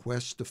enormous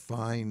quest to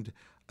find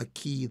a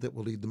key that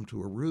will lead them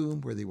to a room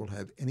where they will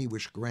have any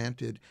wish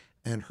granted,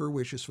 and her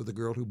wish is for the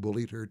girl who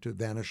bullied her to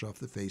vanish off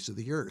the face of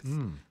the earth.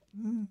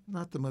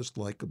 Not the most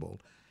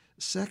likable.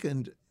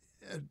 Second,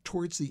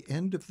 towards the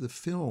end of the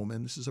film,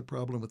 and this is a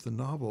problem with the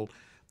novel,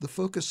 the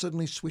focus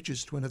suddenly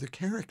switches to another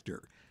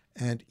character,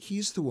 and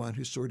he's the one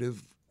who sort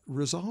of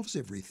resolves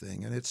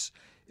everything, and it's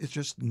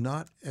just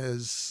not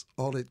as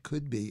all it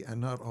could be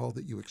and not all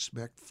that you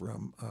expect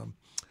from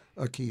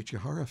a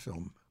Keiichi Hara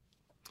film.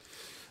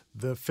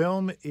 The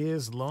film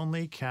is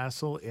Lonely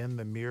Castle in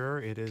the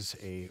Mirror. It is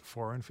a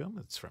foreign film.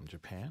 It's from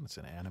Japan. It's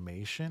an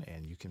animation,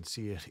 and you can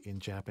see it in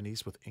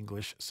Japanese with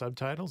English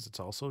subtitles. It's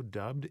also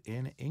dubbed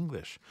in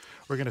English.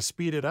 We're going to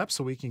speed it up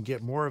so we can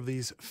get more of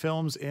these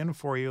films in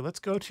for you.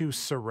 Let's go to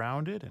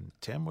Surrounded. And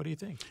Tim, what do you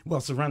think?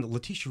 Well, Surrounded,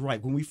 Letitia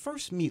Wright. When we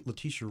first meet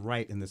Letitia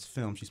Wright in this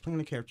film, she's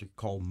playing a character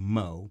called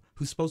Mo,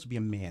 who's supposed to be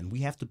a man. We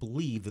have to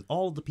believe that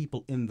all of the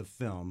people in the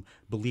film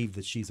believe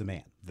that she's a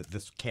man, that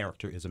this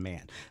character is a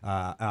man.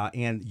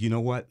 And you know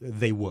what?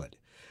 They would.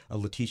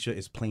 Letitia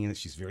is playing it.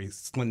 She's very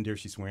slender.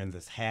 She's wearing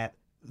this hat.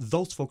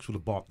 Those folks would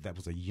have bought that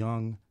was a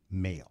young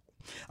male.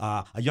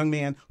 A young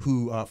man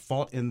who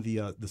fought in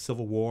the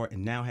Civil War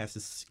and now has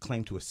this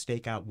claim to a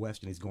stake out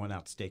west, and he's going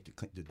out stake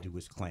to do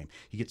his claim.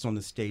 He gets on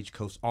the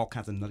stagecoach. All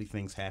kinds of nutty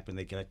things happen.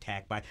 They get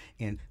attacked by,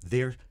 and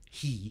there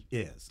he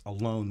is,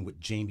 alone with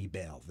Jamie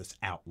Bell, this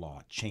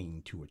outlaw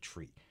chained to a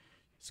tree.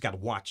 He's got to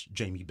watch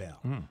Jamie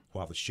Bell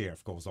while the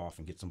sheriff goes off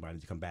and gets somebody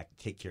to come back and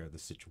take care of the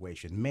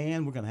situation.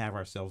 Man, we're going to have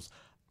ourselves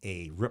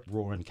a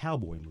rip-roaring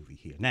cowboy movie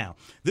here. Now,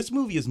 this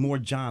movie is more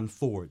John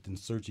Ford than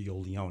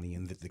Sergio Leone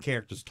in that the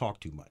characters talk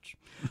too much.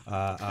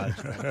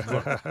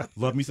 Look,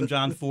 love me some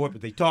John Ford,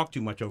 but they talk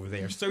too much over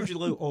there.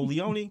 Sergio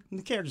Leone,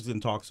 the characters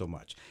didn't talk so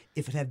much.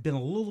 If it had been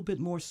a little bit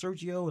more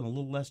Sergio and a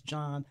little less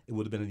John, it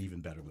would have been an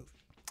even better movie.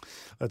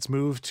 Let's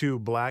move to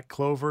Black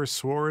Clover,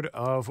 Sword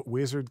of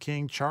Wizard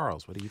King.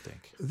 Charles, what do you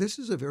think? This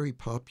is a very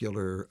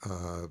popular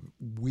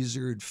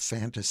wizard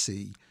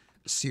fantasy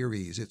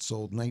series. It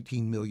sold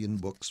 19 million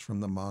books from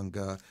the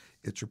manga.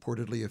 It's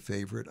reportedly a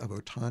favorite of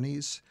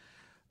Otani's.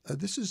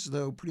 This is,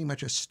 though, pretty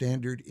much a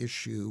standard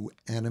issue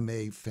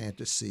anime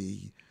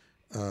fantasy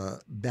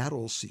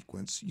battle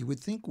sequence. You would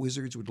think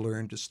wizards would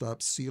learn to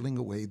stop sealing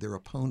away their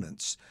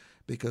opponents,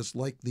 because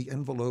like the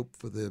envelope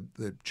for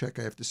the check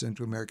I have to send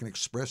to American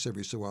Express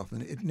every so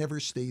often, it never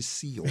stays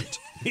sealed.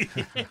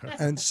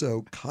 And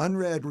so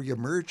Conrad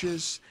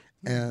reemerges,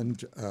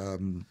 and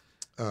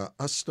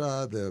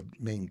Asta, the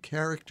main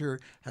character,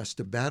 has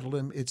to battle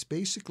him. It's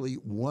basically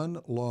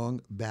one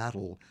long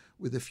battle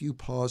with a few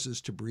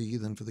pauses to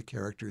breathe and for the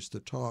characters to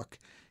talk.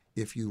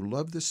 If you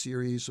love the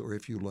series, or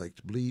if you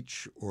liked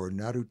Bleach or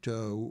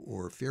Naruto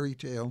or Fairy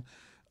Tail,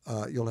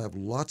 you'll have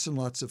lots and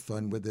lots of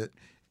fun with it.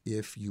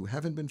 If you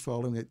haven't been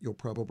following it, you'll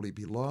probably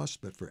be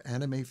lost. But for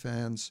anime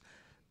fans,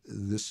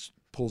 this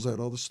pulls out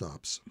all the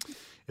stops.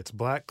 It's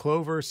Black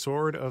Clover,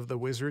 Sword of the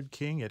Wizard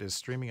King. It is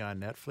streaming on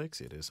Netflix.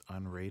 It is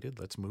unrated.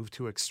 Let's move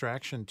to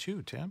Extraction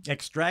 2, Tim.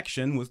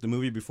 Extraction was the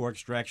movie before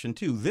Extraction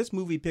 2. This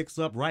movie picks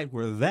up right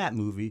where that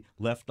movie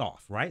left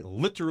off, right?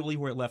 Literally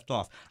where it left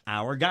off.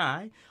 Our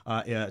guy,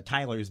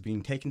 Tyler, is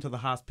being taken to the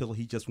hospital.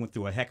 He just went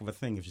through a heck of a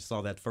thing. If you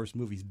saw that first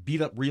movie, he's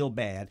beat up real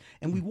bad.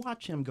 And we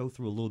watch him go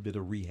through a little bit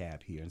of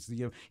rehab here. And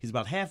so, he's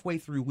about halfway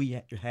through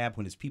rehab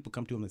when his people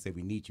come to him and say,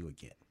 we need you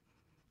again.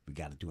 We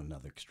got to do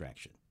another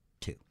Extraction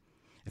 2.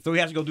 And so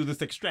he has to go do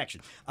this extraction.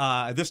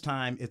 This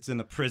time it's in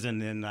a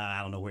prison in,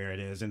 I don't know where it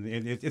is. And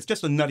it's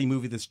just a nutty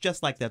movie that's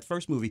just like that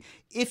first movie.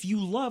 If you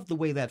love the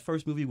way that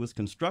first movie was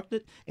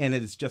constructed, and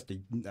it is just a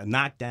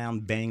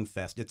knockdown bang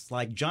fest. It's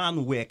like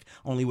John Wick,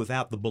 only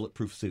without the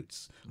bulletproof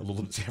suits. A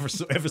little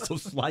ever so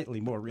slightly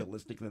more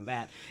realistic than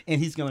that.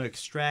 And he's going to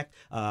extract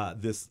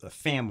this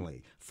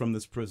family from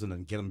this prison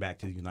and get them back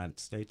to the United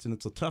States. And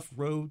it's a tough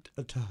road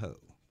to hoe.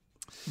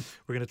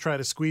 We're going to try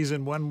to squeeze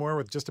in one more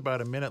with just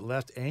about a minute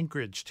left.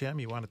 Anchorage, Tim,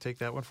 you want to take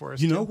that one for us?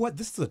 You know what?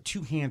 This is a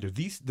two-hander.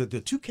 The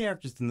two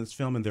characters in this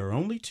film, and there are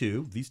only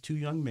two, these two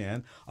young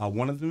men.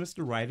 One of them is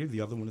the writer, the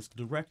other one is the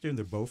director, and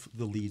they're both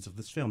the leads of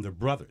this film. They're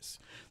brothers.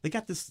 They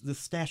got this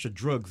stash of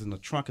drugs in the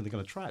trunk, and they're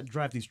going to try to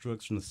drive these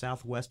drugs from the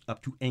Southwest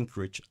up to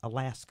Anchorage,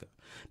 Alaska.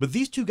 But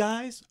these two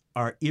guys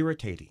are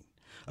irritating.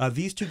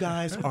 These two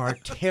guys are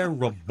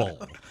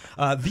terrible.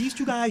 These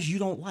two guys you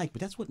don't like, but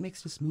that's what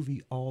makes this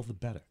movie all the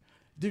better.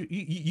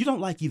 You don't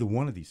like either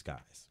one of these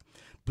guys,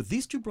 but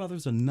these two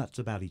brothers are nuts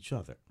about each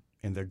other,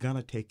 and they're going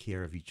to take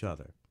care of each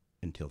other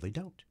until they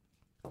don't.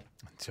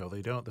 Until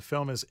they don't. The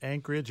film is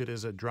Anchorage. It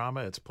is a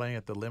drama. It's playing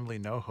at the Limley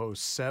NoHo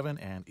 7,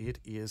 and it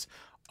is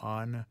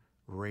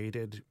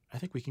unrated. I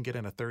think we can get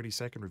in a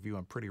 30-second review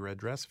on Pretty Red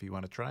Dress if you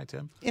want to try,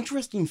 Tim.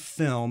 Interesting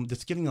film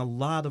that's getting a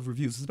lot of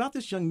reviews. It's about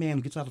this young man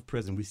who gets out of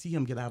prison. We see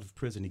him get out of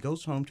prison. He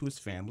goes home to his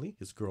family,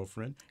 his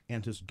girlfriend,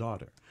 and his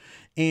daughter.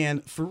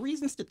 And for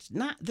reasons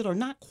that are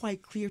not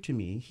quite clear to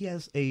me, he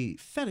has a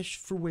fetish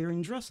for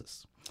wearing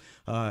dresses.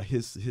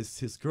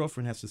 His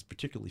girlfriend has this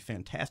particularly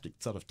fantastic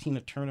sort of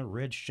Tina Turner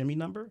red shimmy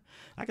number.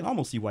 I can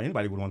almost see why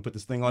anybody would want to put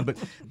this thing on, but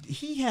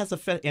he has a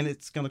fetish, and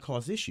it's going to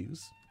cause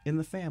issues in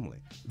the family.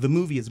 The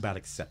movie is about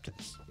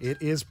acceptance.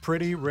 It is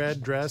Pretty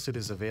Red Dress. It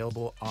is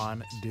available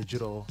on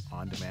digital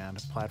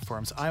on-demand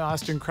platforms. I'm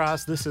Austin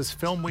Cross. This is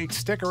Film Week.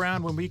 Stick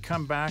around. When we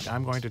come back,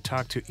 I'm going to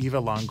talk to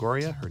Eva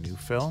Longoria. Her new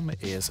film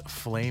is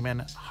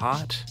Flamin'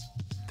 Hot.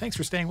 Thanks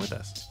for staying with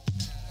us.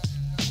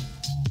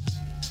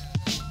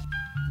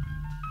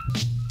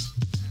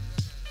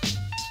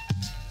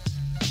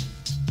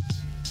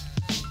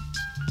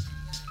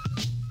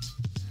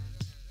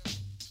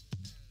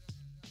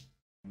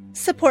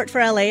 Support for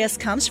LAist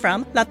comes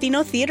from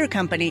Latino Theater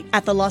Company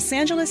at the Los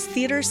Angeles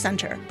Theater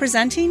Center,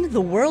 presenting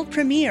the world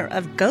premiere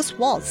of Ghost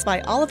Waltz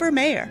by Oliver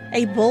Mayer,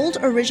 a bold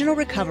original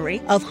recovery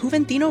of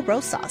Juventino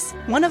Rosas,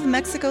 one of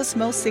Mexico's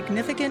most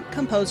significant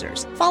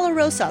composers. Follow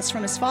Rosas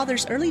from his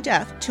father's early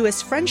death to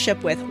his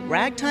friendship with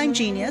ragtime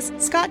genius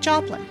Scott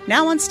Joplin,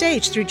 now on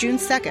stage through June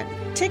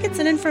 2nd. Tickets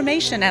and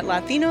information at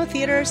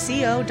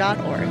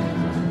latinotheaterco.org.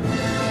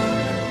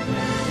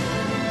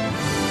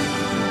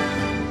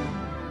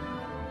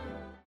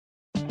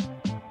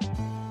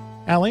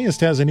 LAist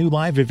has a new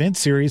live event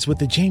series with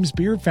the James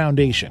Beard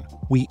Foundation.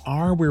 We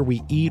Are Where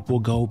We Eat will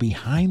go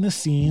behind the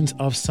scenes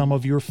of some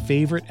of your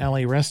favorite LA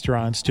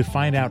restaurants to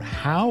find out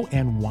how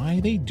and why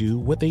they do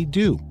what they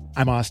do.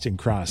 I'm Austin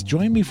Cross.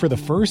 Join me for the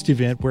first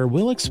event where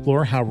we'll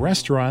explore how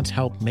restaurants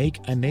help make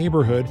a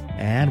neighborhood,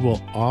 and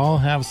we'll all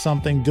have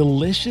something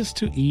delicious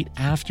to eat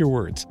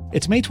afterwards.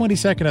 It's May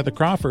 22nd at the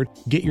Crawford.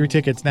 Get your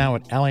tickets now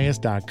at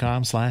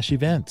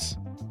laist.com/events.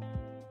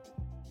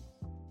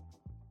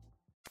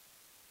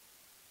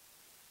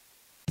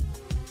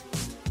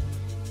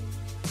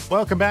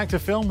 Welcome back to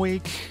Film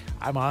Week.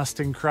 I'm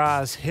Austin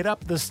Cross. Hit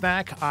up the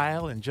snack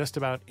aisle in just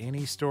about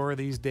any store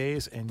these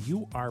days, and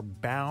you are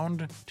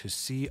bound to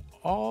see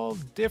all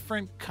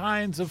different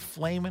kinds of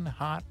flamin'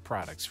 hot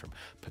products, from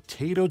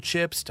potato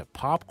chips to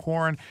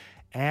popcorn,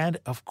 and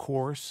of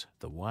course,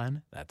 the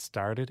one that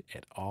started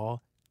it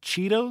all,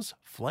 Cheetos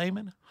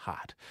Flamin'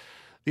 Hot.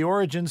 The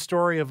origin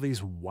story of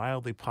these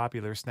wildly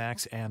popular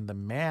snacks and the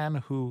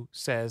man who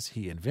says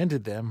he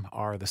invented them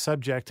are the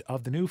subject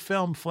of the new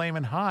film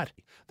Flamin' Hot.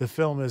 The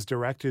film is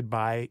directed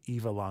by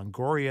Eva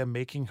Longoria,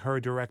 making her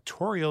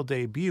directorial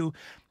debut,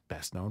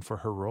 best known for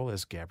her role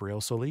as Gabrielle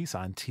Solis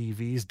on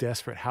TV's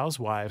Desperate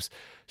Housewives.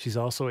 She's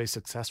also a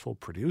successful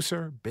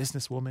producer,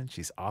 businesswoman.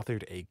 She's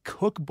authored a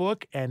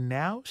cookbook, and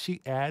now she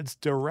adds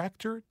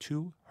director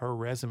to her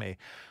resume.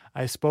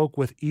 I spoke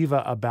with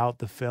Eva about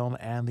the film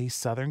and the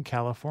Southern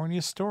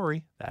California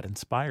story that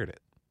inspired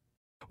it.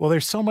 Well,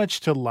 there's so much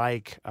to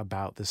like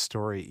about this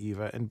story,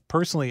 Eva. And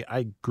personally,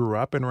 I grew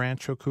up in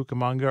Rancho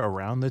Cucamonga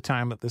around the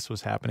time that this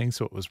was happening,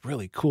 so it was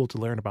really cool to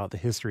learn about the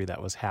history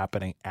that was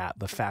happening at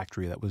the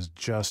factory that was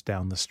just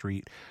down the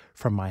street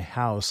from my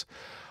house.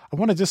 I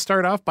want to just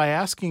start off by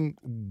asking,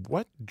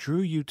 what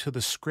drew you to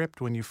the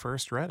script when you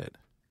first read it?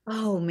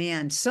 Oh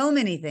man, so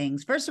many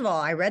things. First of all,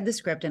 I read the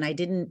script and I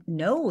didn't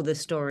know the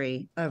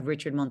story of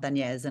Richard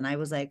Montañez. And I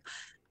was like,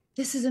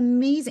 this is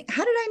amazing.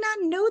 How did I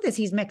not know this?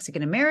 He's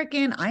Mexican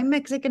American. I'm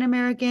Mexican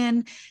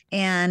American.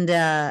 And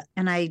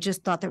I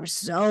just thought there was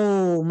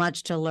so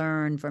much to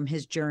learn from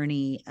his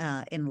journey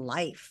in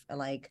life.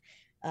 Like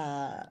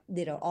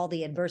all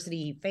the adversity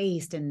he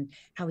faced and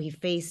how he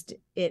faced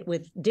it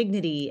with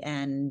dignity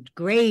and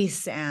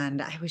grace.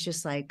 And I was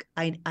just like,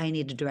 I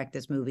need to direct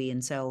this movie.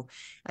 And so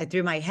I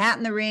threw my hat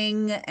in the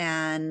ring,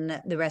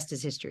 and the rest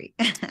is history.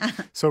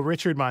 So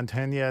Richard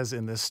Montañez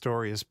in this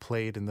story is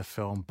played in the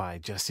film by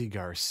Jesse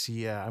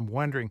Garcia. I'm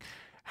wondering,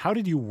 how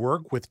did you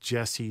work with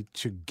Jesse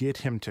to get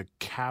him to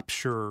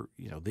capture,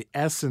 the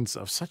essence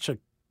of such a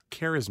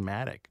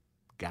charismatic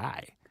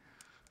guy?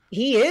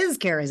 He is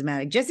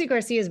charismatic. Jesse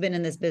Garcia has been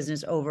in this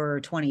business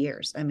over 20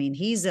 years. I mean,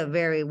 he's a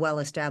very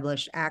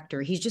well-established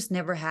actor. He's just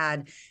never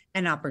had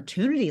an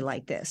opportunity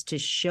like this to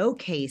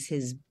showcase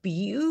his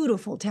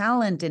beautiful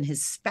talent and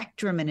his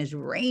spectrum and his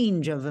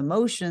range of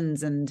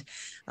emotions. And,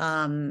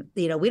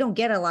 we don't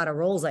get a lot of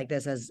roles like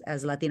this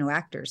as Latino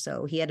actors.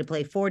 So he had to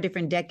play 4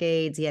 different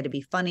decades. He had to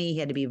be funny. He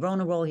had to be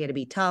vulnerable. He had to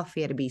be tough.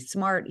 He had to be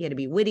smart. He had to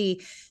be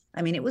witty.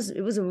 I mean, it was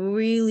a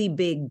really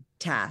big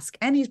task,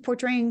 and he's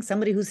portraying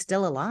somebody who's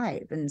still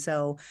alive. And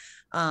so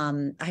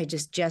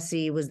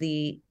Jesse was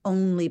the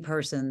only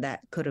person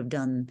that could have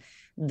done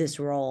this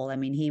role. I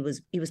mean, he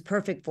was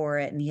perfect for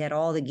it, and he had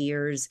all the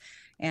gears,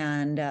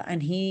 and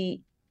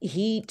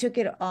he took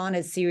it on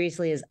as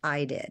seriously as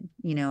I did.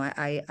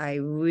 I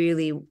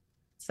really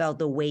felt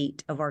the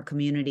weight of our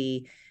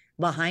community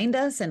behind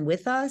us and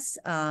with us.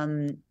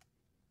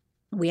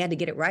 We had to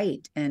get it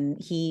right,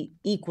 and he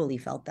equally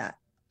felt that.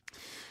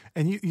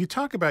 And you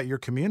talk about your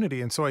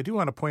community, and so I do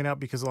want to point out,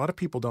 because a lot of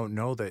people don't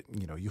know that,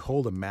 you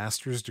hold a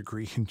master's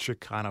degree in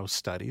Chicano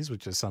studies,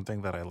 which is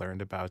something that I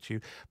learned about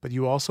you, but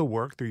you also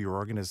work through your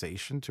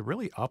organization to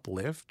really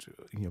uplift,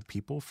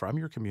 people from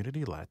your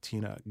community,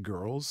 Latina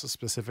girls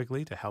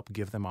specifically, to help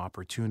give them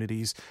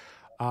opportunities.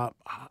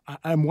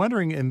 I'm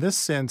wondering, in this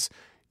sense,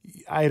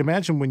 I'd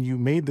imagine when you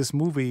made this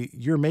movie,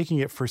 you're making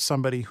it for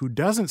somebody who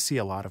doesn't see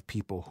a lot of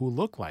people who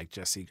look like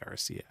Jesse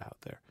Garcia out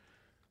there.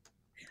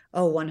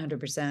 Oh,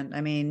 100%.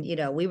 I mean,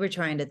 we were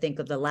trying to think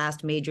of the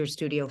last major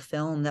studio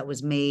film that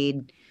was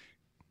made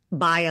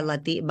by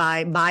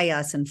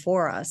us and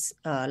for us,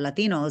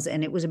 Latinos,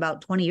 and it was about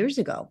 20 years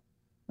ago.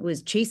 It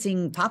was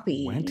Chasing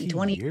Papi.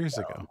 20 years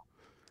ago.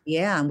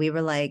 Yeah, and we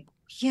were like,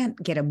 we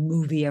can't get a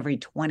movie every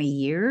 20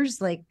 years.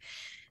 Like,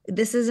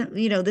 this isn't,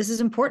 this is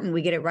important.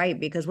 We get it right,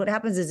 because what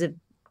happens is, if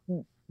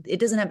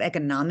it doesn't have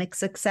economic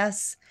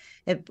success,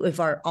 if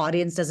our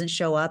audience doesn't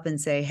show up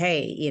and say,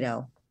 hey,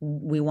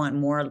 we want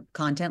more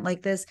content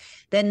like this,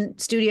 then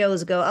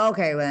studios go,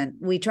 okay, well,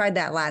 we tried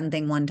that Latin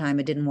thing one time,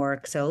 it didn't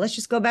work, so let's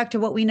just go back to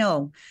what we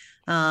know.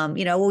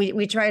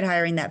 We tried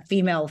hiring that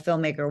female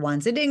filmmaker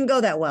once, it didn't go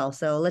that well,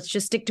 so let's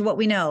just stick to what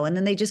we know. And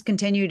then they just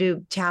continue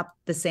to tap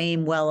the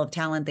same well of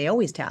talent they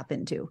always tap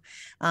into.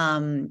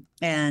 And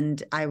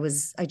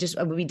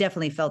we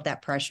definitely felt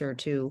that pressure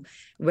to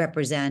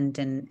represent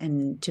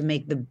and to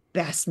make the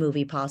best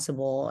movie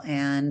possible.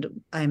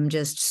 And I'm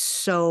just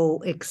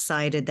so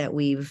excited that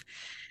we've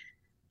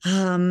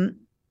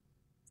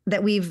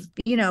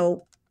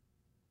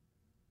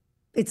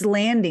it's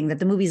landing, that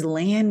the movie's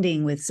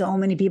landing with so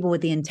many people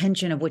with the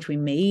intention of which we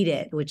made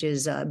it, which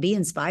is be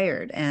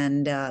inspired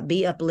and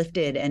be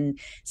uplifted and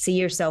see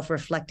yourself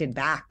reflected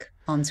back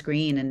on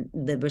screen. And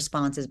the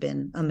response has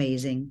been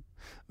amazing.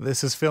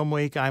 This is Film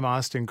Week. I'm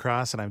Austin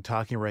Cross, and I'm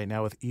talking right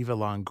now with Eva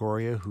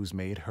Longoria, who's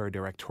made her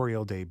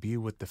directorial debut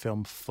with the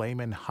film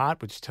Flamin'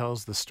 Hot, which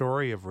tells the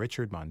story of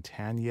Richard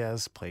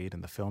Montañez, played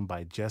in the film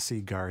by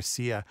Jesse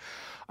Garcia.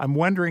 I'm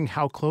wondering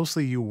how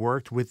closely you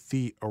worked with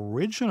the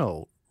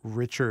original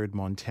Richard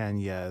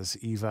Montañez,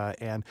 Eva,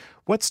 and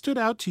what stood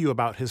out to you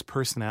about his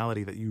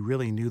personality that you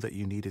really knew that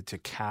you needed to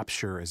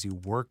capture as you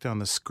worked on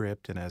the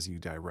script and as you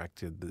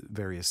directed the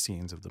various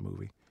scenes of the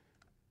movie?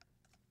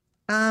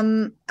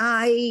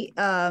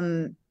 I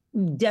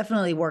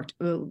definitely worked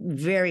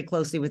very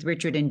closely with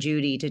Richard and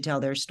Judy to tell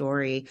their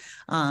story.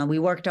 We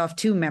worked off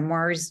 2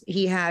 memoirs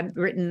he had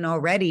written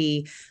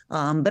already,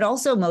 but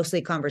also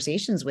mostly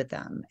conversations with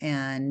them.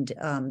 And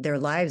their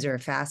lives are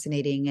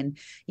fascinating.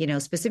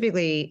 And,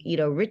 specifically,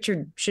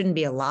 Richard shouldn't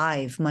be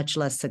alive, much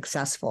less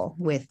successful,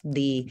 with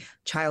the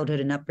childhood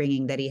and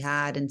upbringing that he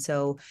had. And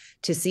so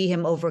to see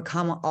him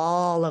overcome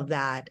all of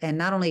that and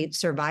not only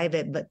survive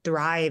it, but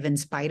thrive in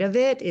spite of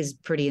it is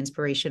pretty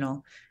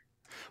inspirational.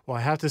 Well,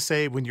 I have to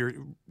say, when you're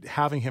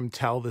having him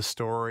tell the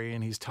story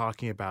and he's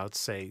talking about,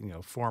 say,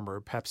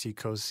 former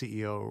PepsiCo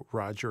CEO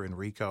Roger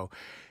Enrico,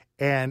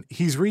 and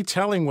he's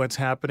retelling what's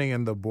happening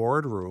in the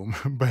boardroom,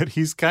 but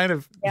he's kind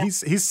of,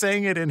 he's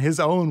saying it in his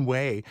own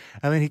way.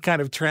 And then he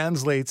kind of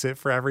translates it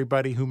for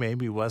everybody who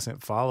maybe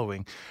wasn't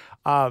following.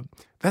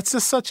 That's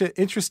just such an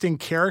interesting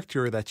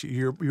character that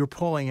you're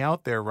pulling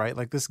out there, right?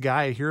 Like this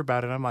guy, I hear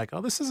about it, I'm like, oh,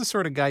 this is the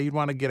sort of guy you'd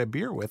want to get a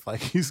beer with. Like,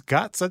 he's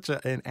got such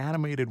an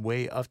animated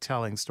way of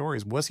telling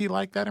stories. Was he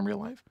like that in real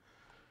life?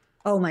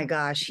 Oh my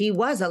gosh, he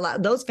was a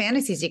lot. Those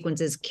fantasy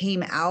sequences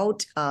came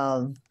out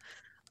of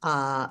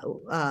uh,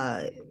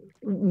 uh,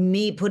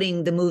 me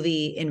putting the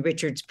movie in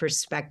Richard's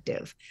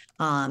perspective.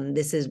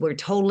 We're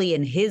totally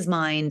in his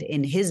mind,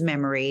 in his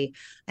memory.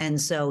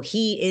 And so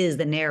he is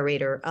the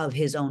narrator of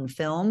his own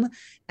film.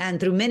 And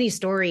through many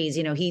stories,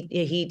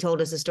 he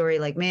told us a story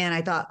like, man,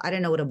 I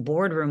didn't know what a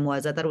boardroom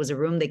was. I thought it was a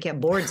room they kept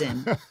boards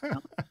in.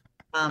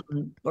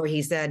 Or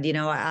he said,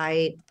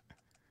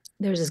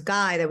 there's this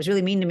guy that was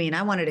really mean to me and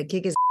I wanted to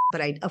kick his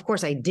but of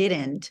course I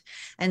didn't.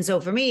 And so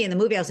for me in the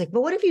movie, I was like,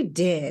 but what if you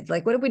did?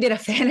 Like, what if we did a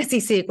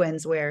fantasy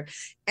sequence where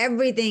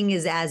everything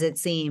is as it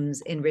seems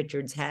in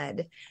Richard's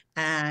head?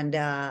 And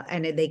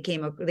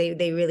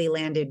they really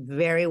landed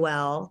very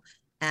well.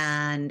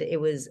 And it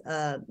was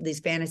these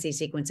fantasy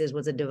sequences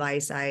was a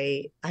device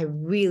I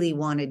really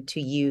wanted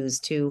to use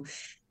to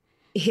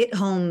hit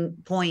home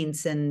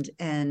points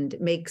and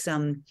make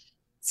some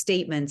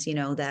statements,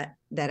 that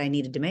I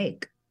needed to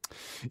make.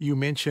 You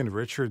mentioned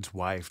Richard's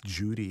wife,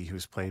 Judy,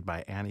 who's played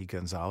by Annie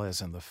Gonzalez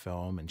in the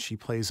film, and she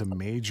plays a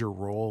major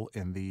role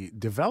in the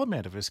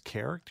development of his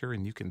character,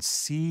 and you can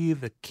see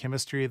the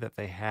chemistry that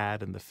they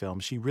had in the film.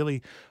 She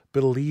really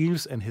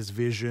believes in his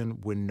vision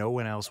when no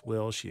one else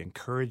will. She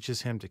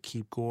encourages him to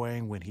keep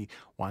going when he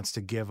wants to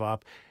give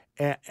up.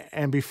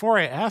 And before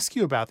I ask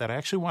you about that, I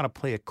actually want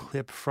to play a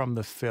clip from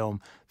the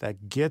film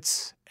that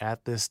gets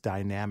at this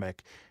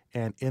dynamic.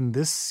 And in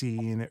this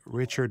scene,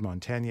 Richard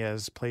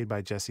Montañez, played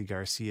by Jesse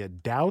Garcia,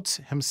 doubts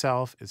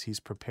himself as he's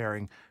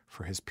preparing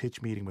for his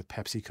pitch meeting with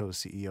PepsiCo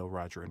CEO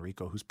Roger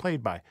Enrico, who's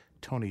played by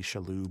Tony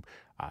Shalhoub.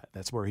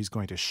 That's where he's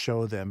going to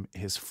show them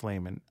his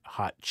flamin'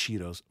 hot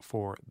Cheetos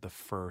for the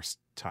first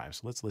time.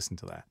 So let's listen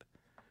to that.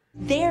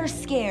 They're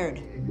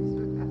scared.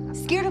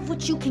 Scared of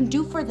what you can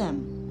do for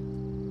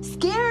them.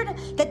 Scared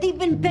that they've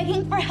been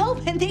begging for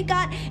help and they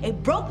got a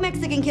broke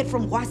Mexican kid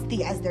from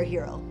Huasti as their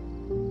hero.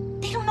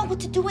 They don't know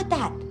what to do with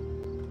that.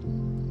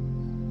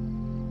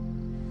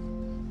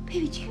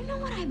 Baby, do you know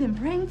what I've been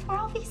praying for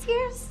all these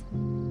years?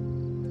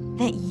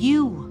 That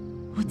you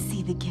would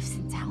see the gifts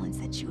and talents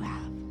that you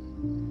have.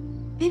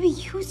 Baby,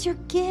 use your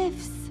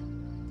gifts.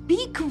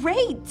 Be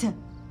great.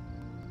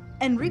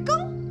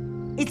 Enrico,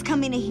 it's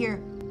coming to hear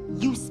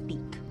you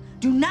speak.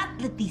 Do not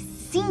let these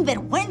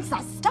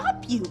sinvergüenzas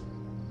stop you.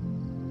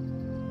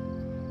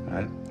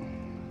 I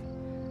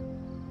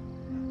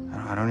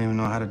don't even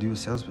know how to do a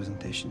sales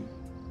presentation.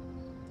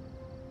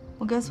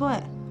 Well, guess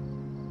what?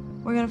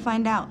 We're gonna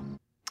find out.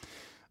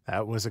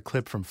 That was a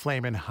clip from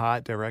Flamin'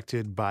 Hot,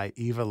 directed by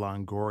Eva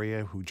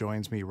Longoria, who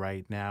joins me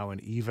right now.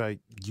 And Eva,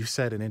 you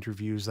said in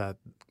interviews that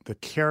the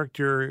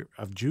character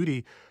of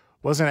Judy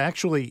wasn't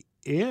actually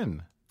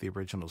in the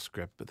original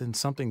script, but then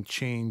something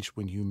changed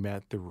when you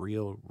met the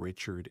real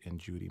Richard and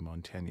Judy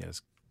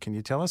Montañez. Can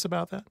you tell us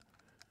about that?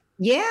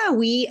 Yeah,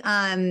 we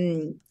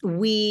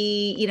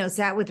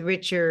sat with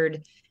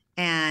Richard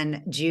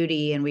and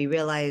Judy and we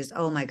realized,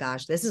 oh my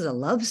gosh, this is a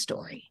love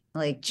story.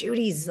 Like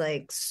Judy's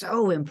like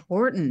so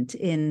important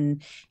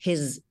in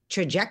his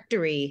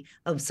trajectory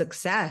of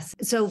success.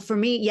 So for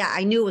me, yeah,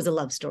 I knew it was a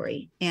love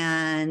story,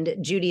 and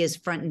Judy is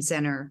front and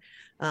center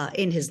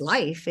in his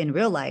life, in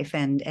real life,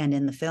 and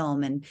in the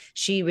film. And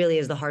she really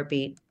is the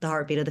heartbeat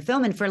of the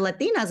film. And for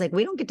Latinas, like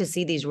we don't get to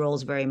see these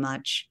roles very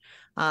much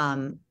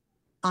on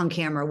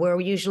camera.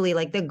 We're usually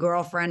like the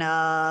girlfriend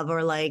of,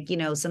 or like,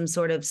 some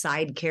sort of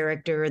side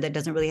character that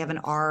doesn't really have an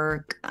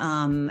arc.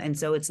 And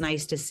so it's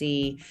nice to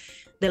see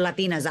the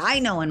Latinas I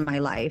know in my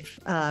life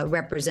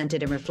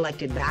represented and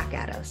reflected back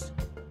at us.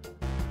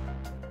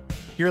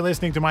 You're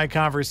listening to my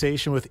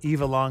conversation with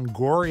Eva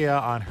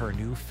Longoria on her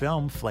new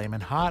film,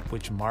 Flamin' Hot,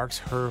 which marks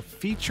her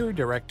feature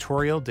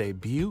directorial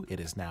debut. It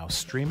is now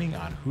streaming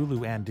on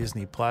Hulu and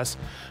Disney+.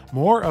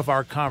 More of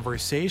our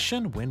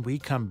conversation when we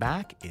come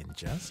back in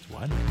just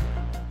 1 minute.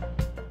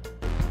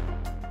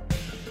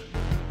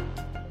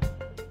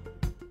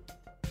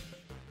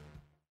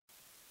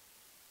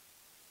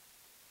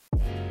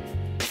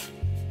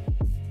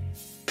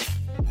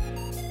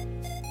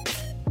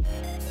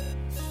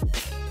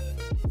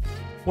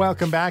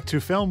 Welcome back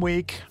to Film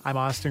Week. I'm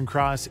Austin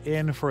Cross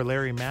in for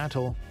Larry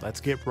Mantle.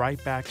 Let's get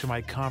right back to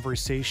my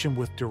conversation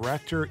with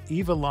director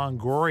Eva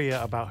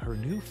Longoria about her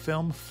new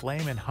film,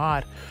 Flamin'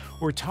 Hot.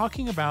 We're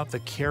talking about the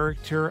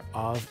character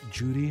of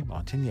Judy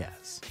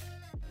Montañez.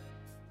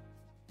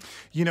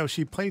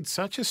 She played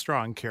such a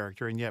strong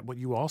character, and yet what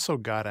you also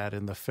got at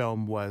in the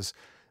film was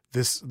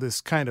this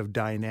kind of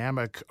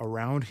dynamic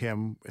around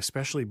him,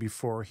 especially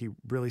before he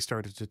really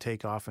started to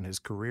take off in his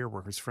career,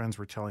 where his friends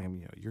were telling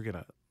him, you're going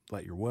to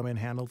let your woman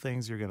handle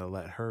things. You're going to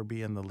let her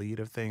be in the lead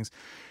of things,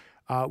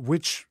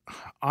 which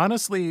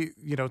honestly,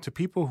 to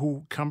people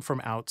who come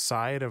from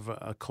outside of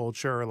a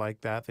culture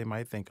like that, they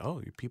might think,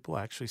 oh, people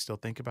actually still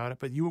think about it.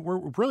 But you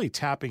were really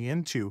tapping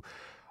into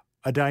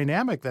a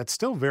dynamic that's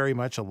still very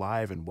much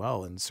alive and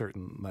well in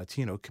certain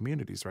Latino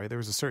communities, right? There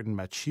was a certain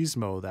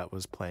machismo that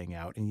was playing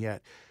out. And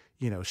yet,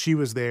 she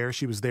was there.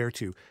 She was there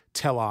to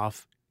tell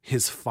off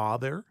his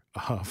father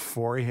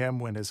for him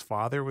when his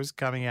father was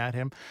coming at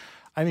him.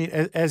 I mean,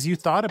 as you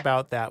thought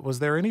about that, was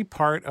there any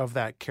part of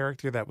that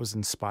character that was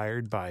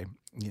inspired by,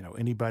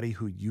 anybody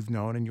who you've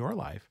known in your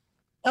life?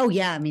 Oh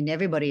yeah, I mean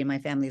everybody in my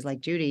family is like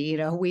Judy.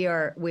 We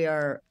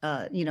are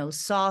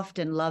soft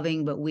and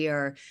loving, but we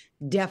are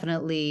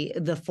definitely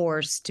the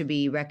force to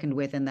be reckoned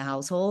with in the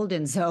household.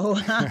 And so,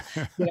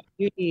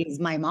 Judy's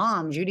my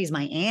mom, Judy's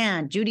my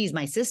aunt, Judy's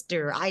my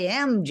sister. I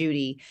am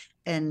Judy,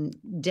 and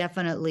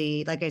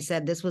definitely, like I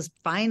said, this was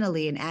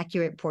finally an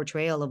accurate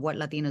portrayal of what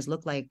Latinas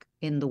look like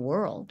in the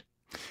world.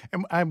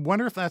 And I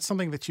wonder if that's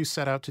something that you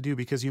set out to do,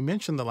 because you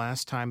mentioned the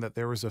last time that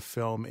there was a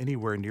film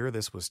anywhere near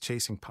this was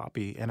Chasing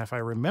Poppy. And if I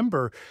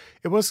remember,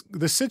 it was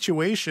the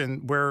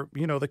situation where,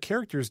 the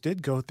characters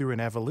did go through an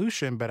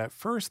evolution, but at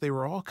first they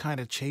were all kind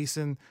of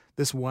chasing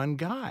this one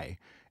guy.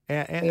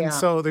 And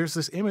so there's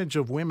this image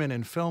of women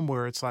in film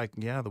where it's like,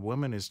 the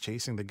woman is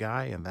chasing the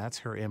guy and that's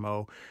her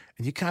MO.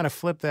 And you kind of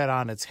flip that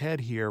on its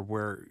head here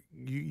where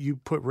you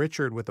put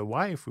Richard with a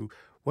wife who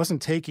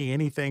wasn't taking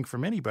anything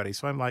from anybody.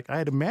 So I'm like,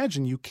 I'd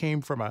imagine you came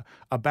from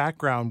a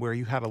background where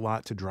you had a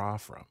lot to draw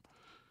from.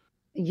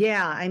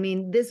 Yeah, I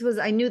mean,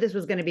 I knew this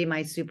was going to be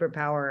my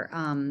superpower,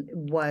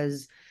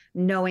 was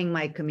knowing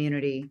my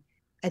community.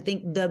 I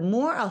think the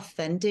more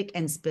authentic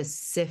and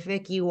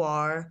specific you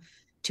are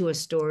to a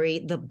story,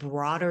 the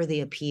broader the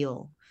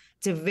appeal.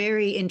 It's a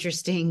very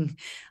interesting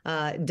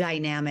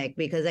dynamic,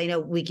 because I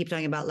know we keep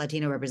talking about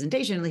Latino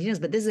representation and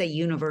Latinos, but this is a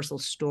universal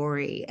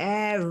story.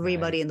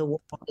 Everybody in the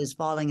world is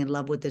falling in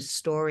love with this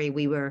story.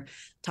 We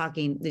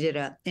did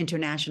an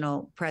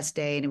international press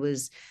day, and it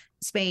was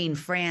Spain,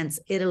 France,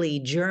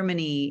 Italy,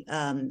 Germany,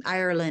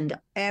 Ireland.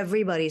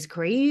 Everybody's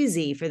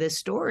crazy for this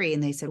story.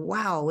 And they said,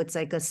 wow, it's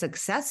like a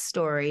success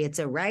story. It's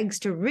a rags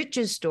to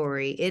riches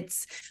story.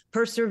 It's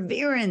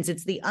perseverance.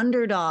 It's the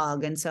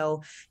underdog. And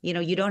so,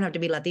 you don't have to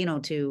be Latino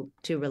to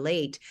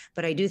relate.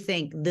 But I do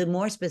think the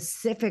more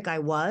specific I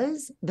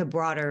was, the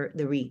broader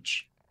the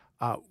reach.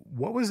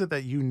 What was it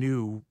that you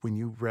knew when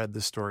you read the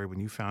story, when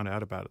you found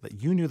out about it,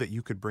 that you knew that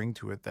you could bring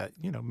to it that,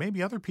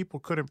 maybe other people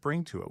couldn't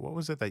bring to it? What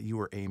was it that you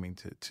were aiming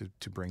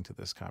to bring to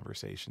this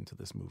conversation, to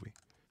this movie?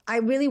 I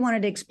really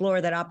wanted to explore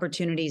that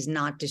opportunity is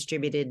not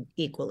distributed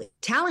equally.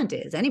 Talent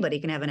is. Anybody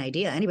can have an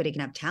idea. Anybody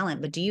can have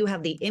talent. But do you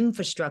have the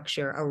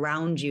infrastructure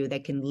around you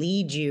that can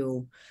lead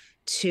you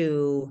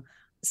to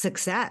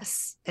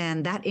success?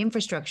 And that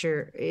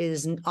infrastructure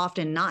is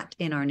often not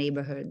in our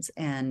neighborhoods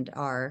and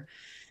our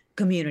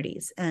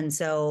communities. And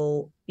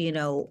so,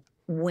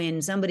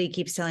 when somebody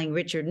keeps telling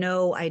Richard,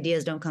 no,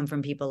 ideas don't come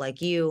from people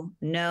like you.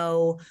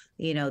 No,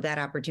 that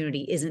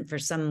opportunity isn't for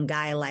some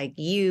guy like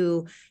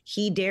you.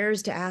 He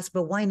dares to ask,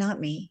 but why not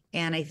me?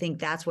 And I think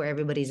that's where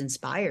everybody's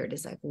inspired.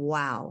 It's like,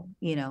 wow,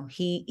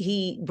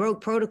 he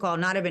broke protocol,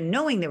 not even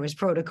knowing there was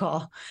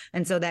protocol.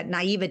 And so that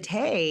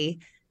naivete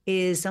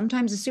is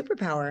sometimes a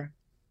superpower.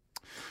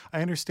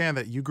 I understand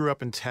that you grew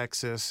up in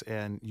Texas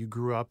and you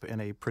grew up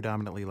in a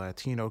predominantly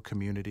Latino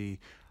community.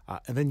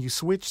 And then you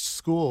switched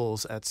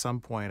schools at some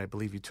point. I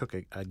believe you took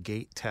a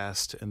GATE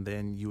test, and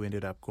then you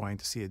ended up going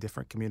to see a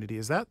different community.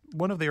 Is that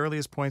one of the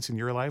earliest points in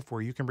your life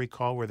where you can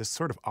recall where this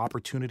sort of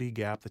opportunity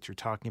gap that you're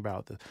talking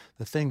about,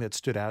 the thing that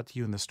stood out to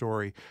you in the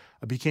story,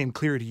 became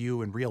clear to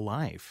you in real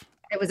life?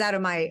 It was out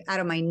of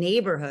my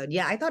neighborhood.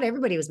 Yeah, I thought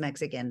everybody was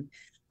Mexican,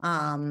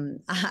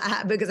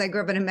 because I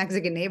grew up in a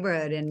Mexican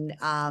neighborhood, and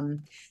I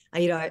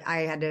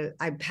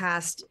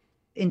passed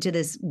into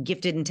this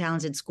gifted and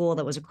talented school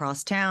that was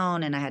across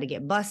town, and I had to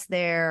get bused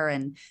there.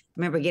 And I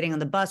remember getting on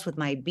the bus with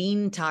my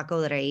bean taco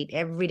that I ate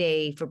every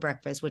day for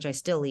breakfast, which I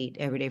still eat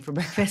every day for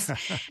breakfast.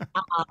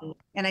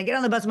 And I get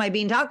on the bus with my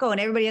bean taco, and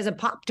everybody has a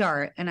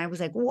Pop-Tart. And I was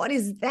like, what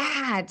is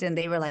that? And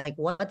they were like,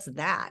 what's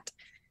that?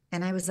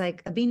 And I was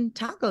like, a bean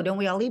taco. Don't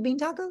we all eat bean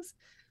tacos?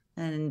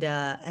 And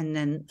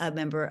then I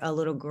remember a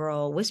little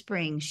girl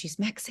whispering, she's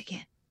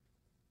Mexican.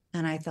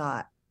 And I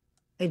thought,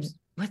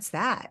 what's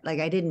that? Like,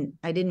 I didn't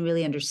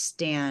really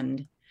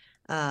understand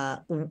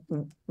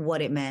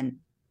what it meant.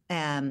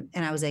 And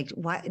I was like,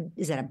 what,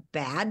 is that a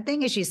bad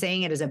thing? Is she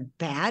saying it as a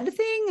bad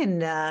thing?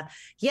 And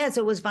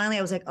so it was finally,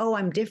 I was like, oh,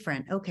 I'm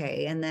different.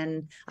 Okay. And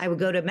then I would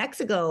go to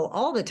Mexico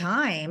all the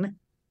time,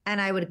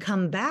 and I would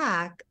come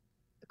back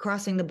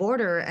crossing the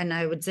border, and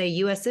I would say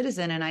U.S.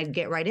 citizen, and I'd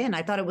get right in.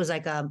 I thought it was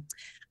like a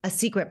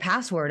secret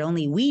password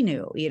only we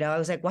knew. I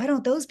was like, why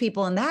don't those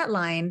people in that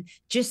line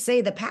just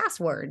say the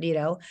password?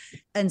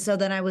 And so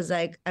then I was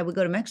like, I would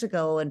go to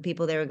Mexico, and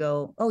people there would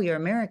go, oh, you're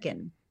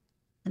American.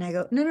 And I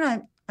go,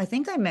 no, I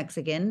think I'm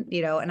Mexican,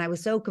 and I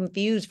was so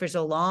confused for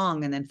so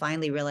long, and then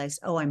finally realized,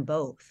 oh, I'm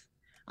both.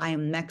 I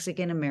am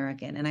Mexican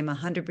American, and I'm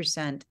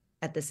 100%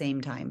 at the same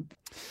time.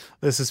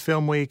 This is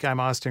Film Week. I'm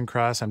Austin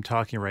Cross. I'm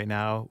talking right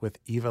now with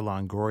Eva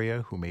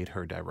Longoria, who made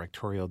her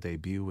directorial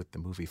debut with the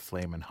movie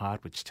Flamin'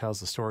 Hot, which tells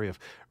the story of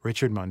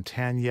Richard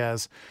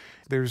Montañez.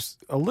 There's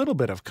a little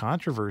bit of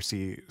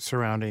controversy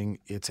surrounding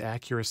its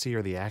accuracy,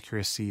 or the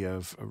accuracy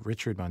of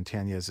Richard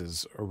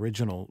Montañez's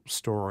original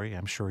story.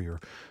 I'm sure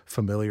you're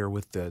familiar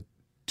with the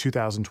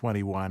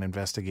 2021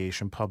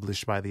 investigation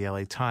published by the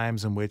LA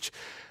Times in which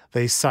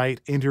they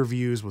cite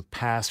interviews with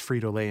past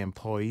Frito-Lay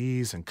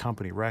employees and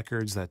company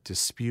records that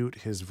dispute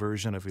his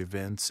version of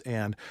events.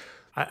 And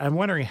I'm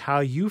wondering how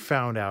you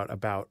found out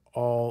about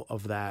all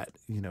of that,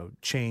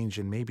 change,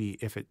 and maybe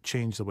if it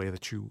changed the way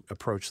that you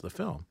approach the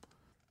film.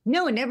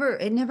 No, it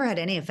never had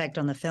any effect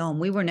on the film.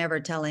 We were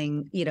never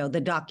telling,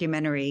 the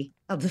documentary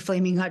of the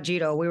Flaming Hot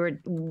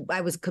Cheeto.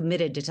 I was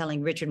committed to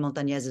telling Richard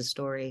Montañez's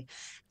story.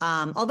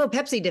 Although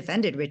Pepsi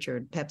defended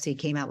Richard, Pepsi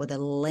came out with a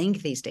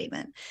lengthy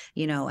statement,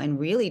 and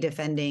really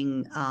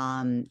defending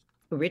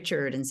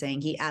Richard and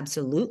saying he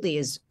absolutely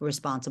is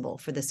responsible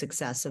for the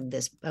success of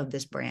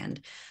this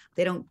brand.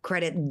 They don't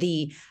credit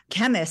the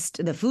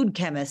chemist, the food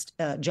chemist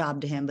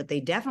job to him, but they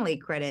definitely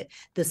credit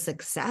the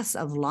success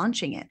of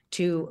launching it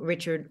to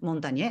Richard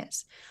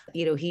Montañez.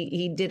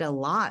 He did a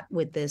lot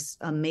with this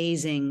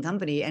amazing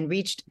company and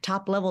reached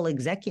top level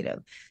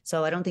executive.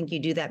 So I don't think you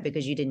do that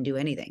because you didn't do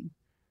anything.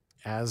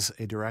 As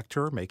a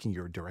director, making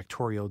your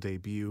directorial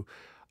debut,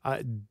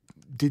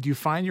 did you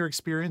find your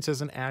experience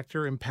as an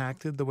actor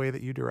impacted the way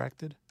that you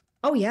directed?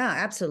 Oh, yeah,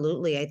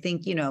 absolutely. I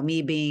think,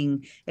 me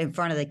being in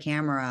front of the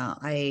camera,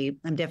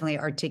 I'm definitely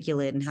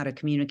articulate in how to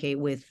communicate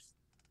with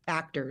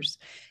actors.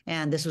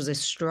 And this was a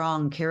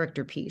strong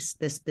character piece.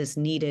 This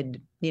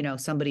needed,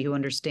 somebody who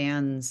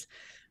understands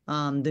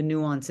the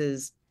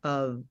nuances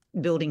of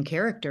building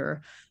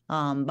character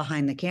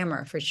behind the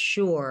camera for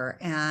sure.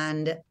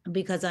 And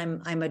because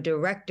I'm a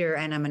director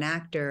and I'm an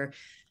actor,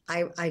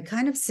 I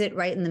kind of sit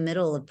right in the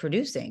middle of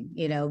producing,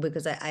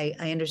 because I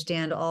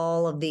understand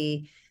all of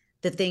the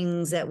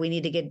things that we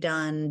need to get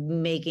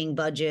done, making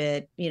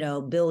budget,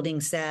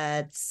 building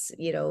sets,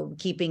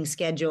 keeping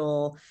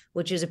schedule,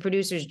 which is a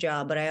producer's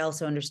job. But I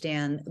also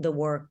understand the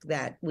work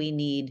that we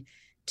need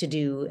to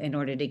do in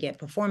order to get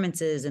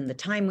performances and the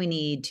time we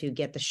need to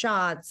get the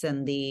shots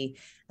and the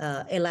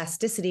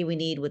elasticity we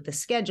need with the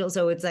schedule.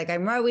 So it's like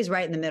I'm always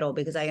right in the middle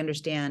because I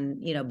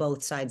understand,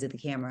 both sides of the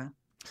camera.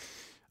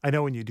 I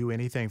know when you do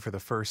anything for the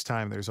first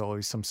time, there's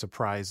always some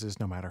surprises,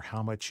 no matter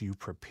how much you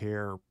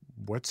prepare.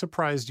 What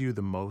surprised you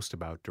the most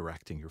about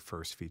directing your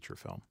first feature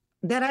film?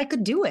 That I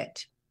could do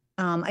it.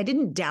 I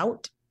didn't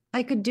doubt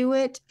I could do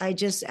it. I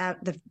just,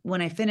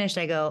 when I finished,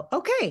 I go,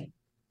 okay,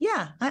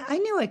 yeah, I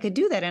knew I could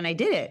do that. And I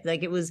did it.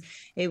 Like it was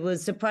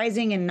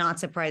surprising and not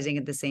surprising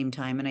at the same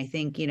time. And I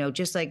think,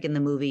 just like in the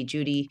movie,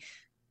 Judy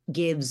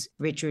gives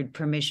Richard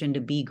permission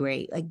to be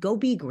great. Like, go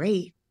be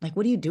great. Like,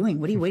 what are you doing?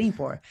 What are you waiting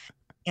for?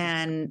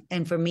 And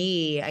for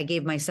me, I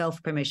gave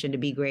myself permission to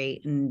be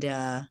great and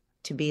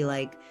to be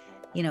like,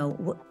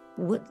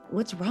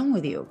 what's wrong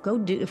with you? Go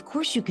do. Of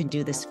course you can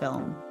do this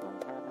film.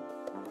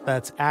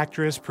 That's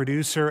actress,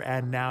 producer,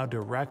 and now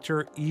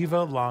director Eva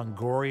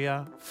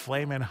Longoria.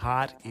 Flamin'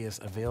 Hot is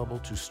available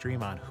to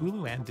stream on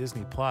Hulu and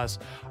Disney+.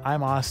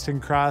 I'm Austin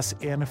Cross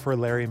in for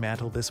Larry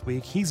Mantle this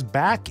week. He's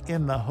back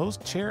in the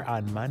host chair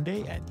on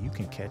Monday, and you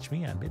can catch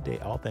me on Midday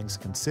All Things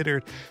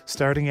Considered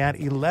starting at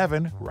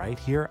 11 right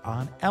here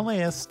on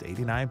LAist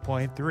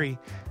 89.3.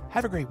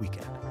 Have a great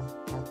weekend.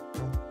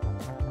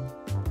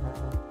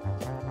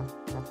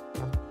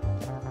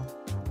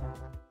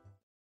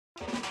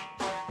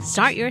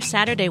 Start your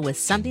Saturday with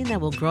something that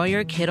will grow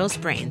your kiddos'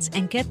 brains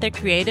and get their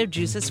creative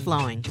juices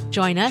flowing.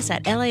 Join us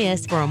at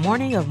LAist for a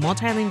morning of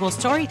multilingual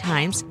story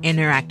times,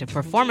 interactive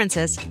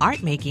performances,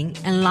 art making,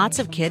 and lots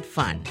of kid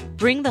fun.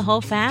 Bring the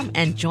whole fam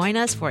and join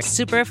us for a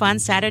super fun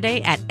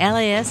Saturday at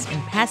LAist in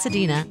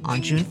Pasadena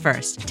on June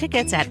 1st.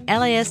 Tickets at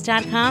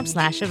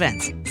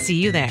laist.com/events. See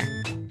you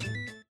there.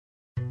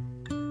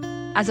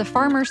 As a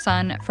farmer's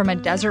son from a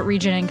desert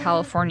region in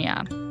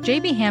California,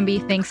 J.B. Hamby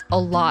thinks a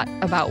lot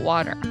about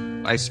water.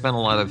 I spent a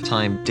lot of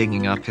time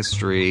digging up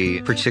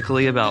history,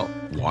 particularly about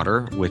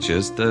water, which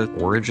is the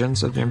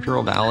origins of the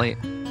Imperial Valley.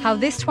 How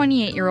this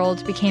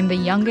 28-year-old became the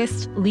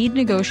youngest lead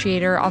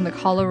negotiator on the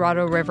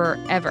Colorado River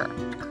ever.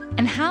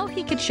 And how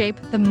he could shape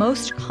the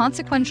most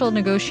consequential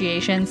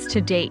negotiations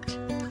to date.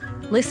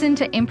 Listen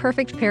to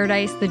Imperfect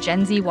Paradise, the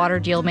Gen Z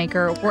Water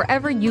Dealmaker,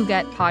 wherever you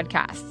get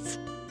podcasts.